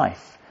this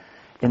life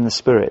in the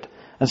Spirit?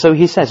 And so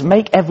he says,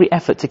 make every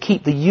effort to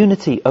keep the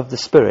unity of the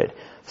Spirit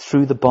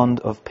through the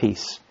bond of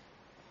peace.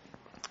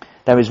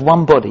 There is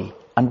one body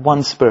and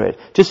one Spirit,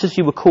 just as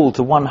you were called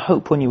to one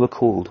hope when you were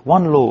called,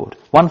 one Lord,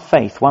 one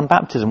faith, one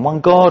baptism, one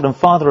God and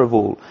Father of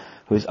all,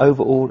 who is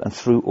over all and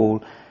through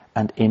all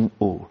and in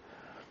all.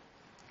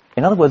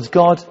 In other words,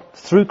 God,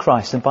 through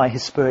Christ and by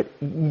his Spirit,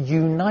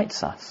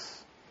 unites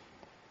us.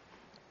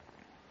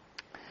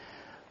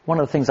 One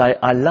of the things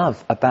I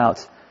love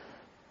about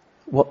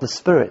what the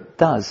Spirit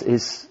does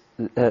is,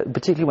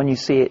 particularly when you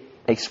see it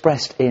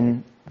expressed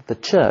in the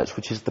church,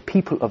 which is the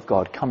people of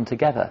God come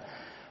together.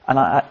 And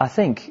I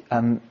think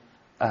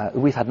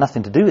we've had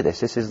nothing to do with this.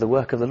 This is the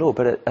work of the Lord.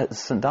 But at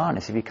St.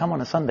 Darnis, if you come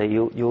on a Sunday,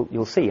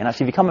 you'll see. And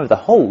actually, if you come over the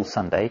whole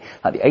Sunday,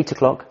 like the 8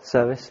 o'clock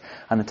service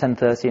and the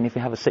 10:30, and if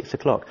you have a 6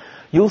 o'clock,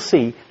 you'll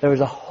see there is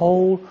a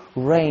whole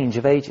range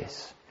of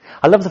ages.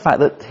 I love the fact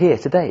that here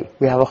today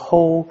we have a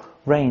whole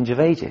range of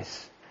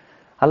ages.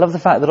 I love the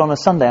fact that on a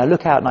Sunday I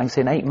look out and I can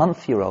see an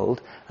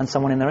 8-month-year-old and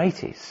someone in their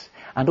 80s.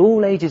 And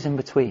all ages in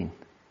between.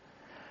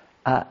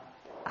 And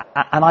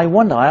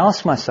I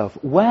ask myself,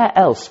 where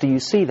else do you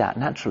see that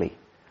naturally?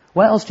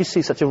 Where else do you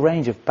see such a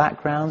range of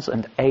backgrounds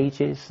and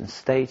ages and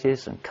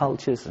stages and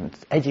cultures and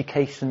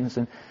educations?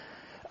 And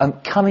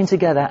coming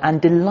together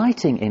and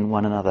delighting in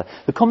one another.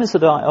 The comments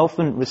that I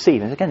often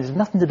receive, and again, there's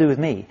nothing to do with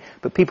me,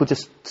 but people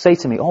just say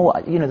to me,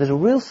 there's a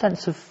real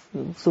sense of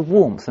sort of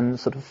warmth and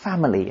sort of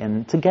family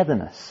and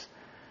togetherness.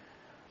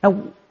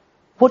 Now,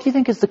 what do you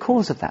think is the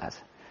cause of that?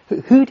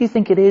 Who do you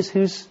think it is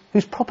who's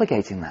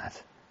propagating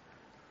that?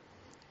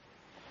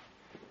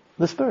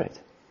 The Spirit.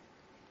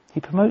 He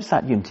promotes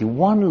that unity.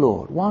 One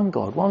Lord, one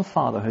God, one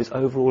Father who is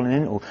over all and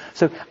in all.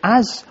 So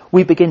as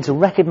we begin to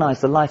recognize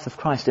the life of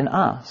Christ in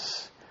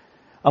us,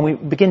 and we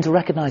begin to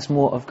recognize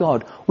more of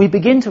God, we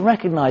begin to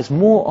recognize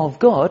more of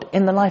God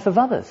in the life of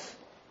others.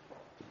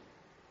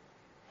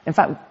 In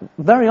fact,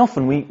 very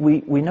often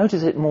we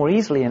notice it more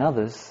easily in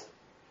others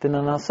than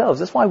in ourselves.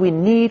 That's why we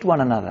need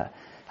one another.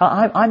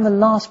 I'm the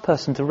last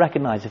person to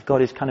recognize if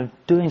God is kind of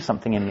doing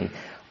something in me.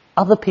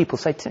 Other people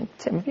say, Tim,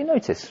 have you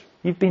noticed?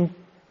 You've been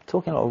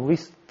talking a lot, or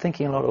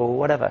thinking a lot, or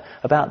whatever,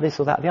 about this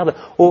or that, or the other.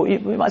 Or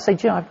we might say,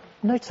 I've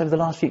noticed over the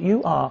last few,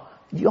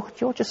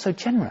 you're just so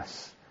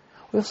generous.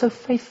 Or you're so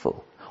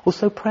faithful. Or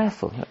so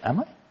prayerful. Am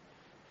I? I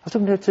was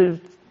talking to,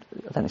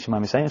 I don't know if you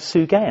mind me saying,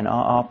 Sue Gahan,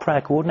 our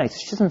prayer coordinator.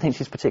 She doesn't think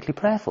she's particularly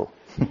prayerful.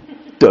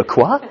 De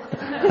quoi?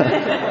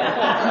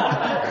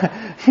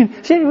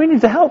 We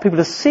need to help people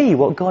to see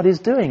what God is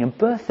doing and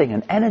birthing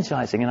and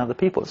energizing in other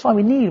people. That's why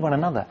we need one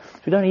another.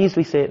 We don't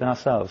easily see it in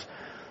ourselves.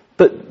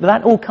 But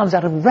that all comes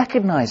out of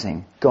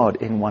recognizing God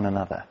in one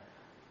another.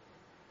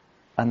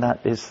 And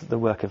that is the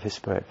work of His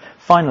Spirit.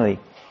 Finally,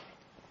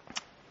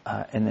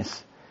 in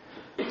this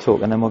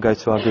talk, and then we'll go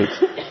to our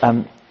groups,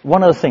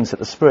 one of the things that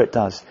the Spirit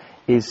does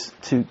is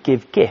to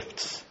give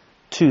gifts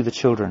to the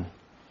children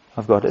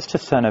of God. Let's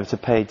just turn over to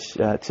page,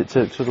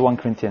 to the 1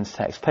 Corinthians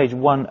text, page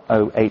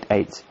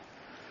 1088.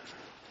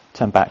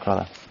 Turn back,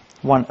 rather.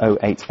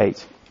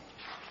 1088.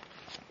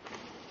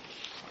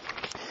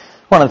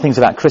 One of the things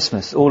about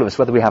Christmas, all of us,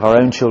 whether we have our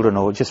own children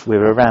or just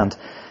we're around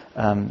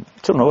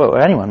children or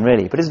anyone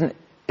really, but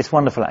it's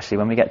wonderful actually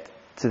when we get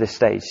to this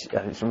stage,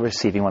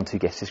 receiving 1-2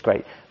 gifts is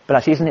great, but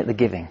actually isn't it the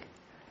giving?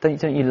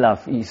 Don't you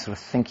love you sort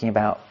of thinking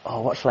about,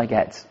 what shall I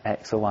get,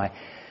 X or Y,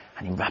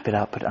 and you wrap it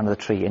up, put it under the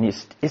tree, and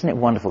isn't it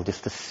wonderful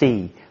just to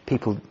see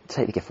people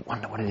take the gift,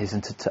 wonder what it is,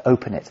 and to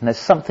open it? And there's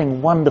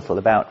something wonderful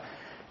about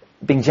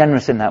being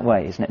generous in that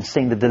way, isn't it? And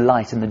seeing the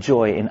delight and the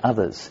joy in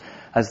others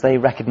as they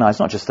recognise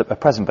not just a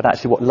present, but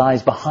actually what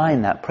lies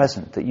behind that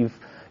present, that you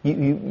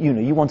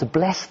want to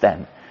bless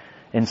them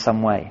in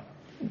some way.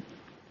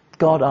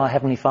 God, our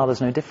Heavenly Father,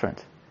 is no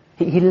different.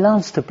 He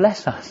loves to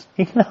bless us.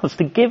 He loves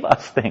to give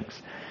us things.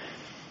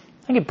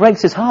 I think it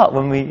breaks His heart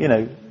when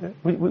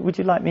would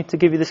you like me to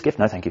give you this gift?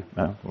 No, thank you.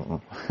 No.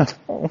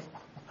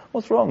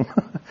 What's wrong?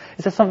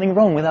 Is there something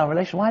wrong with our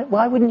relation?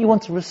 Why wouldn't you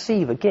want to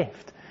receive a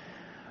gift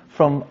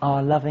from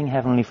our loving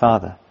Heavenly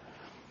Father?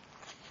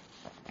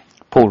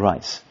 Paul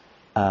writes,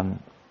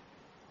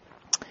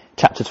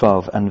 chapter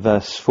 12 and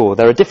verse 4,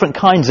 there are different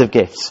kinds of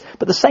gifts,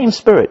 but the same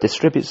Spirit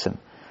distributes them.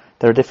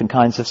 There are different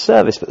kinds of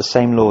service, but the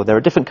same Lord. There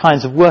are different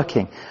kinds of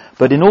working,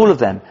 but in all of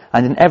them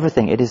and in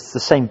everything it is the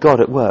same God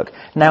at work.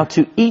 Now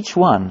to each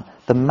one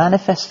the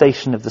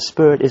manifestation of the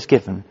Spirit is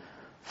given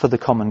for the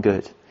common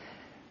good. In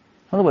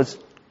other words,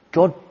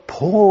 God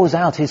pours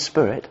out His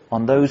Spirit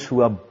on those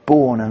who are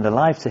born and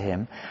alive to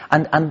Him,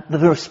 and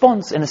the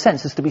response, in a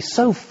sense, is to be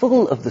so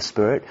full of the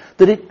Spirit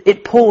that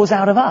it pours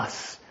out of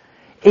us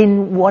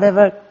in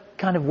whatever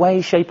kind of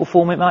way, shape or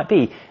form it might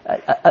be,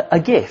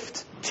 a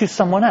gift to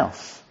someone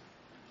else.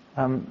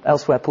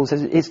 Elsewhere, Paul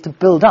says it's to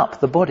build up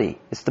the body.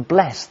 It's to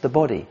bless the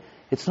body.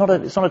 It's not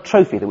a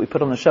trophy that we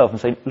put on the shelf and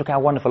say, look how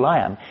wonderful I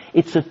am.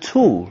 It's a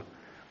tool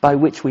by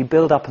which we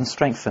build up and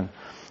strengthen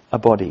a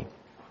body.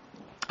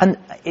 And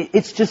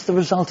it's just the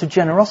result of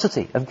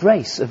generosity, of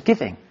grace, of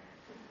giving.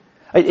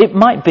 It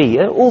might be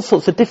all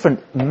sorts of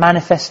different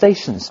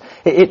manifestations.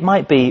 It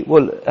might be,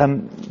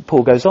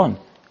 Paul goes on,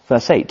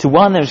 verse 8, to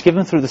one there is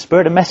given through the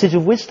Spirit a message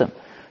of wisdom.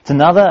 To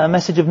another, a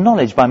message of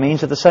knowledge by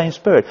means of the same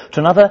Spirit.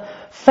 To another,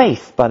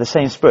 faith by the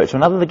same Spirit. To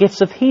another, the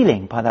gifts of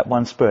healing by that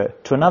one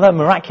Spirit. To another,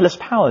 miraculous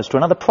powers. To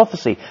another,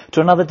 prophecy.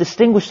 To another,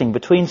 distinguishing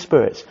between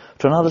spirits.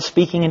 To another,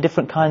 speaking in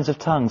different kinds of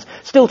tongues.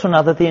 Still to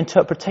another, the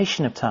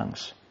interpretation of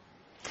tongues.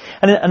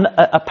 And in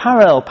a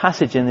parallel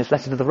passage in this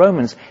letter to the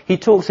Romans, he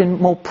talks in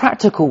more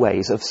practical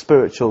ways of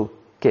spiritual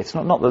gifts.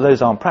 Not that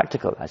those aren't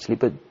practical, actually,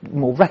 but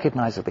more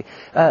recognisably.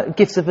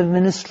 Gifts of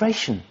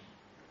administration.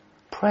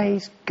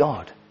 Praise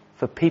God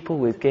for people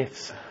with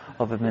gifts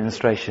of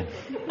administration.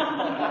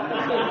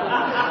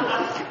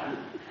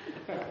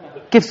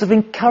 Gifts of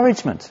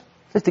encouragement.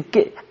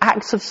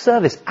 Acts of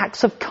service.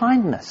 Acts of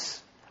kindness.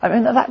 I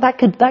mean, that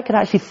could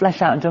actually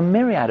flesh out into a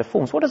myriad of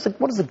forms. What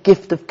does a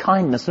gift of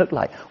kindness look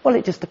like? Well,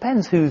 it just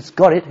depends who's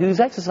got it,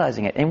 who's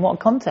exercising it, in what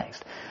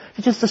context.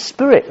 It's just the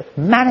Spirit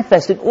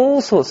manifest in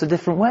all sorts of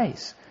different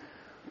ways.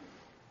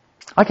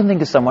 I can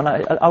think of someone,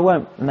 I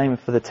won't name him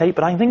for the tape,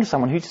 but I can think of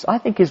someone who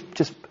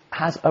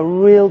has a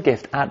real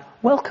gift at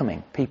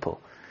welcoming people.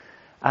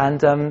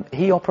 And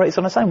he operates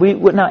on his own.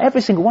 Now,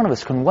 every single one of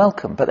us can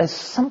welcome, but there's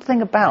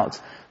something about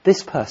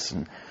this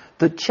person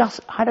that just,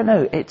 I don't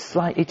know, it's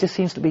like it just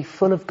seems to be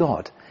full of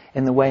God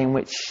in the way in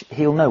which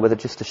he'll know whether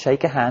just to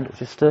shake a hand or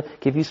just to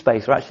give you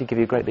space or actually give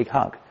you a great big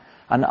hug.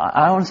 And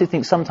I honestly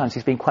think sometimes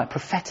he's been quite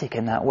prophetic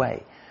in that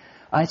way.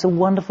 It's a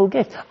wonderful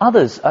gift.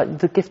 Others,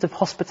 the gift of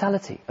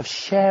hospitality, of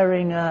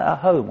sharing a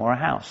home or a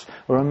house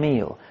or a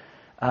meal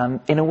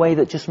in a way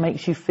that just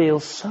makes you feel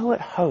so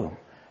at home.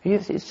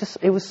 It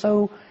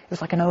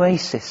was like an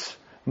oasis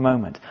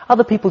moment.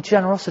 Other people,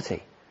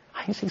 generosity.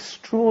 I think it's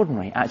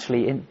extraordinary,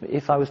 actually,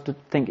 if I was to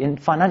think in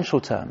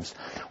financial terms,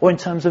 or in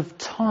terms of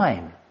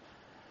time,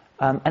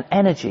 and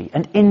energy,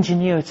 and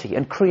ingenuity,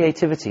 and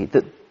creativity,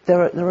 that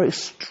there are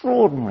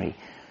extraordinary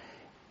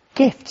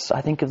gifts,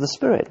 I think, of the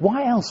Spirit.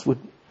 Why else would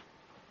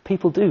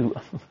people do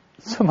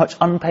so much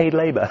unpaid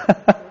labour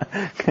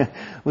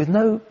with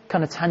no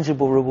kind of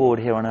tangible reward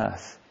here on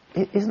earth?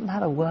 Isn't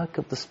that a work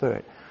of the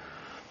Spirit?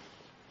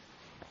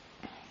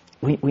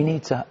 We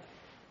need to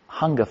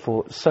hunger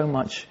for so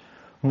much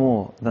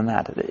more than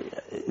that.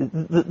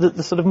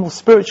 The sort of more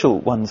spiritual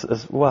ones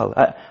as well.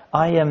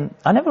 I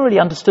never really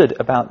understood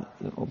about,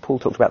 Paul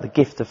talked about the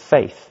gift of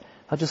faith.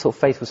 I just thought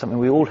faith was something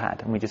we all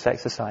had and we just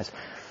exercised.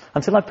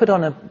 Until I put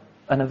on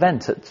an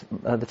event at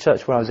the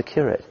church where I was a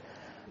curate.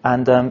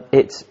 And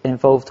it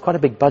involved quite a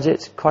big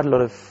budget, quite a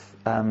lot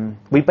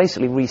of... we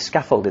basically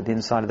re-scaffolded the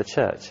inside of the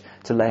church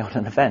to lay on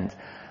an event.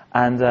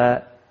 And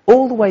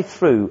all the way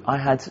through, I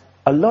had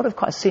a lot of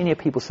quite senior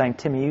people saying,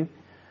 Tim,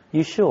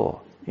 you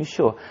sure? You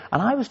sure?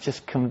 And I was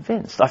just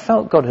convinced. I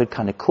felt God had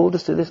kind of called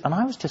us to this, and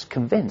I was just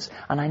convinced.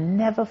 And I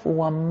never for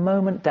one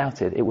moment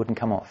doubted it wouldn't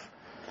come off.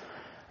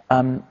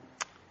 But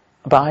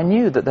I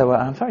knew that there were...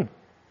 I'm very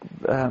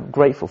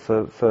grateful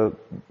for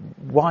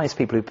wise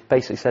people who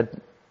basically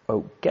said,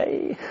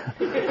 okay.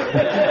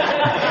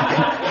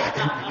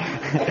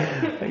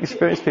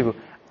 Experienced people.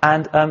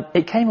 And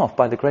it came off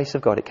by the grace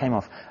of God. It came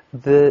off.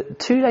 The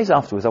 2 days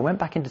afterwards, I went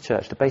back into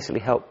church to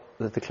basically help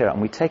the clear out.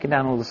 And we'd taken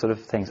down all the sort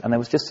of things. And there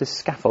was just this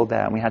scaffold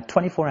there. And we had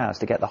 24 hours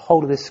to get the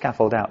whole of this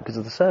scaffold out because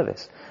of the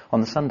service on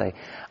the Sunday.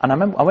 And I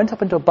remember I went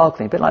up into a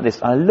balcony, a bit like this.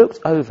 And I looked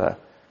over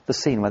the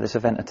scene where this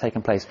event had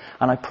taken place.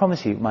 And I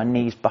promise you, my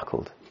knees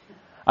buckled.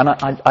 And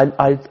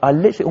I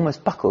literally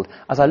almost buckled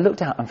as I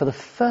looked out. And for the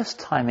first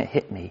time it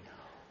hit me,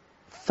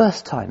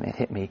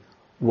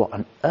 what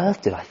on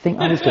earth did I think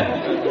I was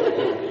doing?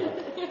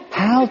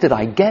 How did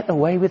I get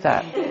away with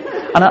that?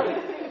 And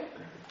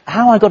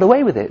how I got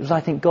away with it was, I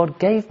think God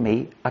gave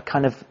me a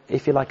kind of,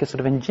 if you like, a sort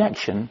of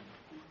injection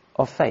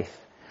of faith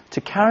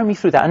to carry me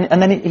through that.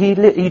 And then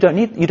you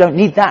don't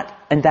need that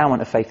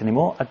endowment of faith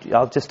anymore.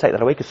 I'll just take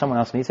that away because someone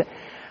else needs it.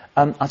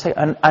 I'll say,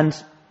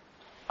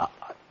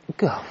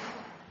 God.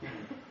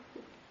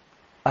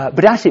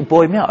 But actually it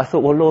buoyed me up. I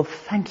thought, well, Lord,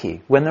 thank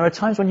you. When there are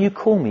times when you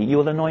call me,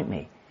 you'll anoint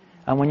me.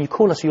 And when you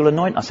call us, you'll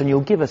anoint us and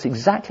you'll give us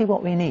exactly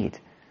what we need.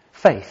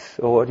 Faith,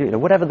 or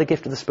whatever the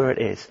gift of the Spirit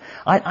is.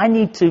 I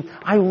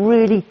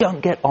really don't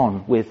get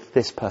on with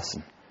this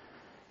person.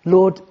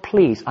 Lord,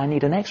 please, I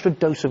need an extra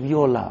dose of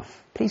your love.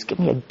 Please give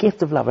me a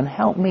gift of love and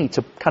help me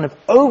to kind of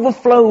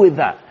overflow with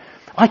that.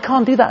 I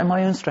can't do that in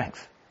my own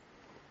strength.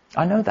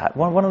 I know that.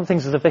 One of the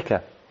things as a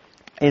vicar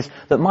is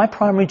that my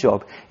primary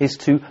job is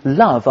to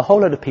love a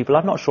whole load of people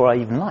I'm not sure I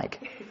even like.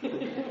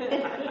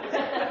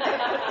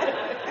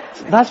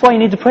 That's why you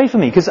need to pray for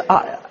me, because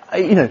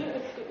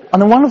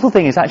and the wonderful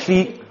thing is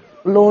actually,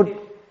 Lord,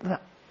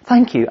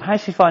 thank you. I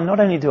actually find not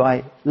only do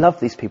I love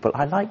these people,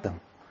 I like them.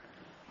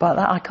 But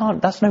I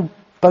can't, that's no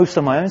boast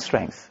on my own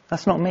strength.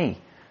 That's not me.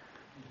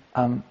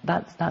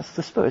 That's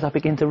the Spirit. I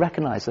begin to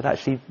recognize that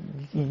actually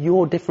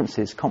your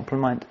differences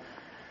complement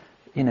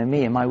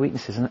me and my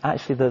weaknesses, and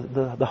actually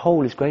the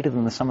whole is greater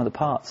than the sum of the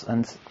parts,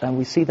 and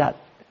we see that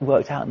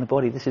worked out in the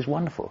body. This is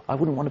wonderful. I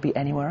wouldn't want to be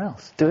anywhere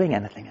else, doing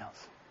anything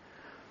else.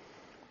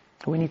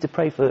 We need to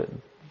pray for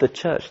the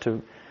church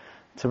to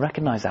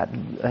recognise that,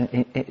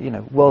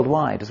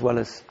 worldwide as well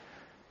as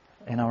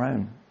in our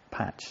own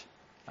patch.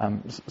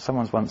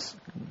 Someone's once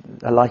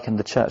likened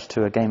the church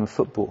to a game of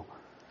football,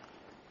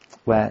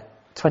 where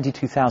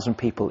 22,000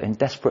 people in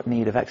desperate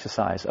need of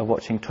exercise are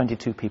watching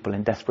 22 people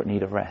in desperate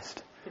need of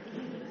rest.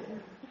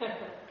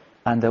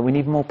 And we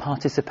need more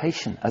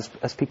participation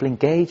as people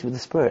engage with the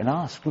Spirit and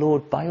ask,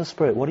 Lord, by your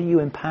Spirit, what are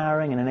you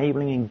empowering and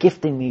enabling and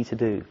gifting me to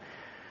do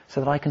so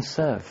that I can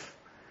serve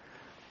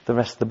the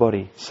rest of the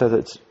body, so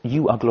that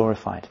you are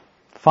glorified.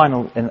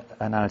 Final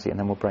analogy, and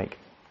then we'll break,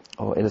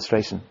 or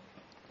illustration.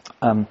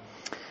 Well,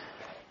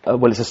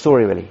 it's a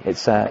story really.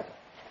 It's a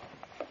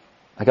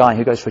guy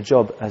who goes for a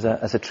job as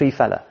a tree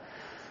feller.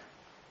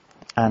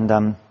 And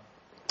on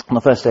the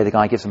first day, the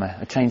guy gives him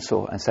a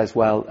chainsaw and says,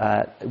 well,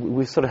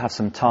 we sort of have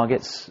some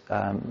targets.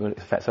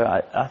 So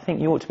I think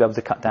you ought to be able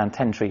to cut down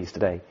 10 trees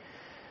today.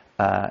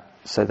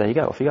 So there you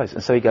go, off he goes.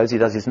 And so he goes, he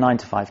does his 9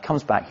 to 5,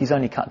 comes back, he's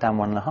only cut down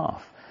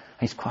 1.5.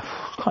 He's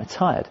quite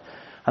tired.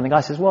 And the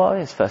guy says, well,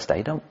 it's first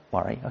day, don't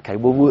worry. Okay,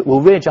 we'll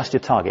readjust your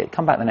target.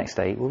 Come back the next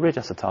day, we'll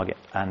readjust the target,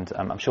 and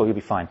I'm sure you'll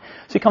be fine.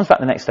 So he comes back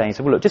the next day and he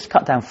said, well, look, just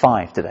cut down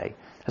 5 today.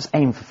 Let's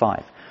aim for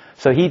 5.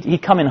 So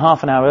he'd come in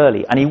half an hour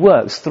early, and he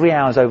works 3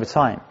 hours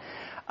overtime.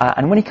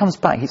 And when he comes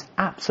back, he's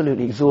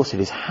absolutely exhausted.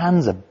 His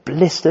hands are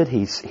blistered,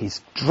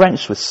 he's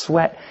drenched with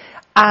sweat,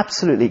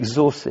 absolutely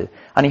exhausted.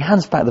 And he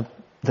hands back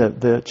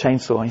the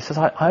chainsaw and he says,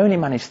 I only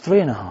managed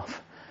 3.5.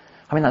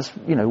 I mean, that's,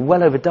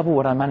 well over double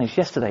what I managed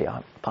yesterday.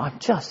 I'm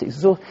just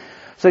exhausted.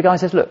 So the guy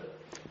says, look,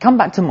 come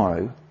back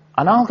tomorrow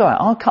and I'll go out.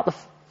 I'll cut the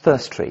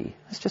first tree.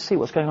 Let's just see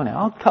what's going on here.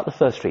 I'll cut the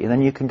first tree and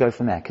then you can go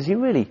from there. Because you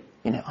really,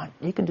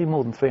 you can do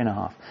more than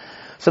 3.5.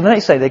 So the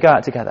next day they go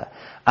out together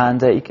and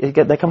they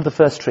come to the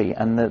first tree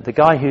and the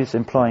guy who's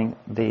employing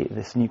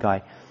this new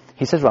guy,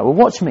 he says, right, well,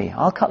 watch me.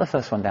 I'll cut the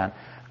first one down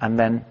and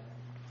then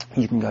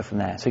you can go from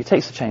there. So he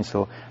takes the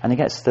chainsaw and he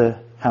gets the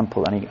hand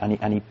pull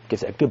and he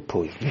gives it a good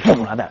pull,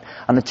 like that.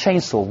 And the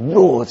chainsaw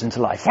roars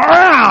into life.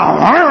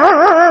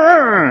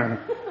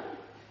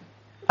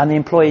 And the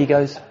employee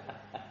goes,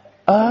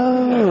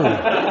 oh.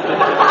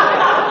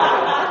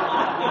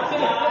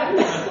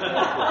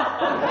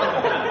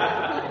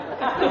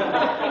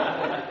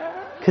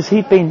 Because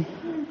he'd been...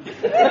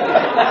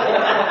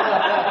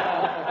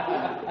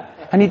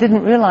 And he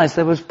didn't realize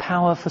there was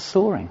power for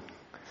soaring.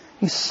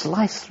 You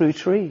slice through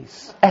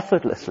trees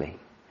effortlessly.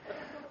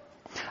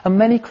 And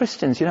many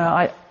Christians,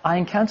 I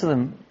encounter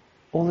them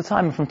all the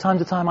time. And from time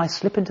to time I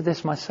slip into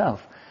this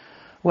myself.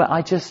 Where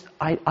I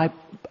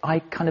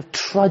kind of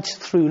trudge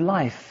through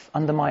life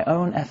under my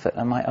own effort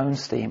and my own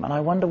steam. And I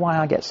wonder why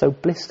I get so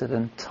blistered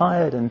and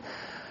tired and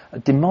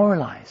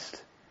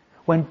demoralized.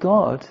 When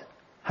God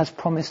has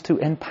promised to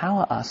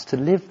empower us to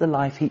live the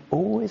life He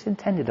always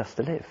intended us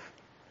to live.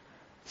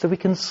 So we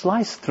can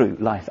slice through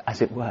life,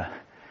 as it were,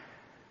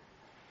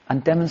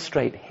 and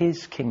demonstrate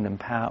His kingdom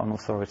power and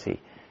authority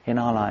in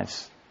our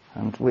lives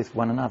and with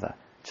one another,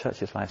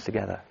 churches' lives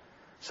together,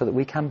 so that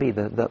we can be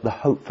the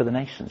hope for the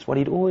nations, what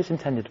He'd always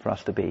intended for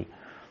us to be.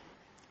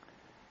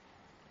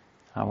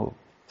 I will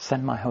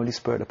send my Holy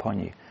Spirit upon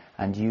you,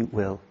 and you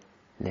will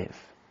live.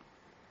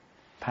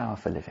 Power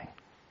for living.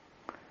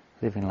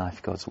 Living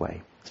life God's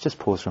way. Let's just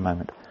pause for a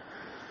moment.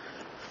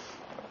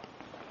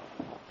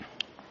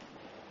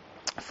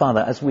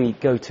 Father, as we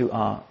go to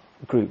our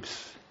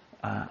groups,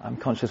 I'm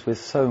conscious with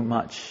so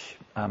much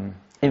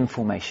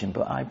information,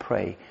 but I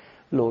pray,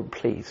 Lord,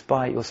 please,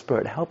 by your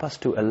Spirit, help us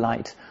to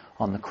alight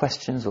on the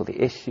questions or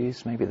the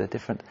issues, maybe the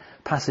different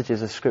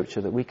passages of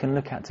Scripture that we can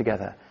look at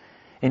together,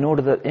 in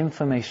order that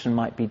information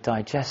might be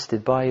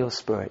digested by your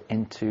Spirit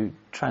into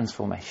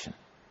transformation.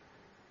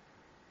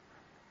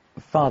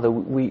 Father,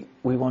 we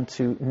want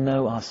to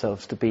know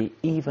ourselves to be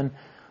even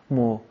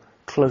more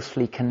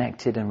closely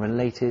connected and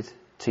related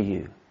to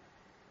you.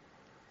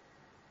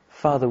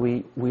 Father,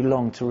 we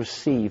long to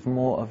receive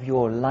more of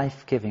your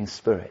life-giving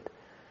Spirit,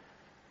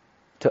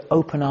 to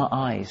open our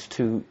eyes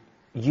to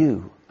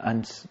you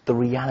and the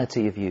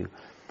reality of you,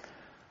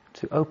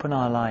 to open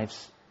our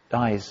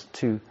eyes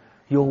to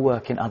your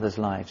work in others'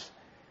 lives,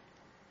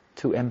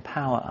 to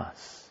empower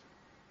us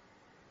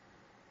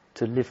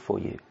to live for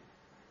you.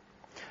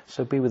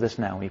 So be with us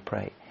now, we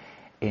pray.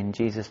 In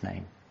Jesus'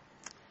 name,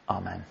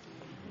 amen.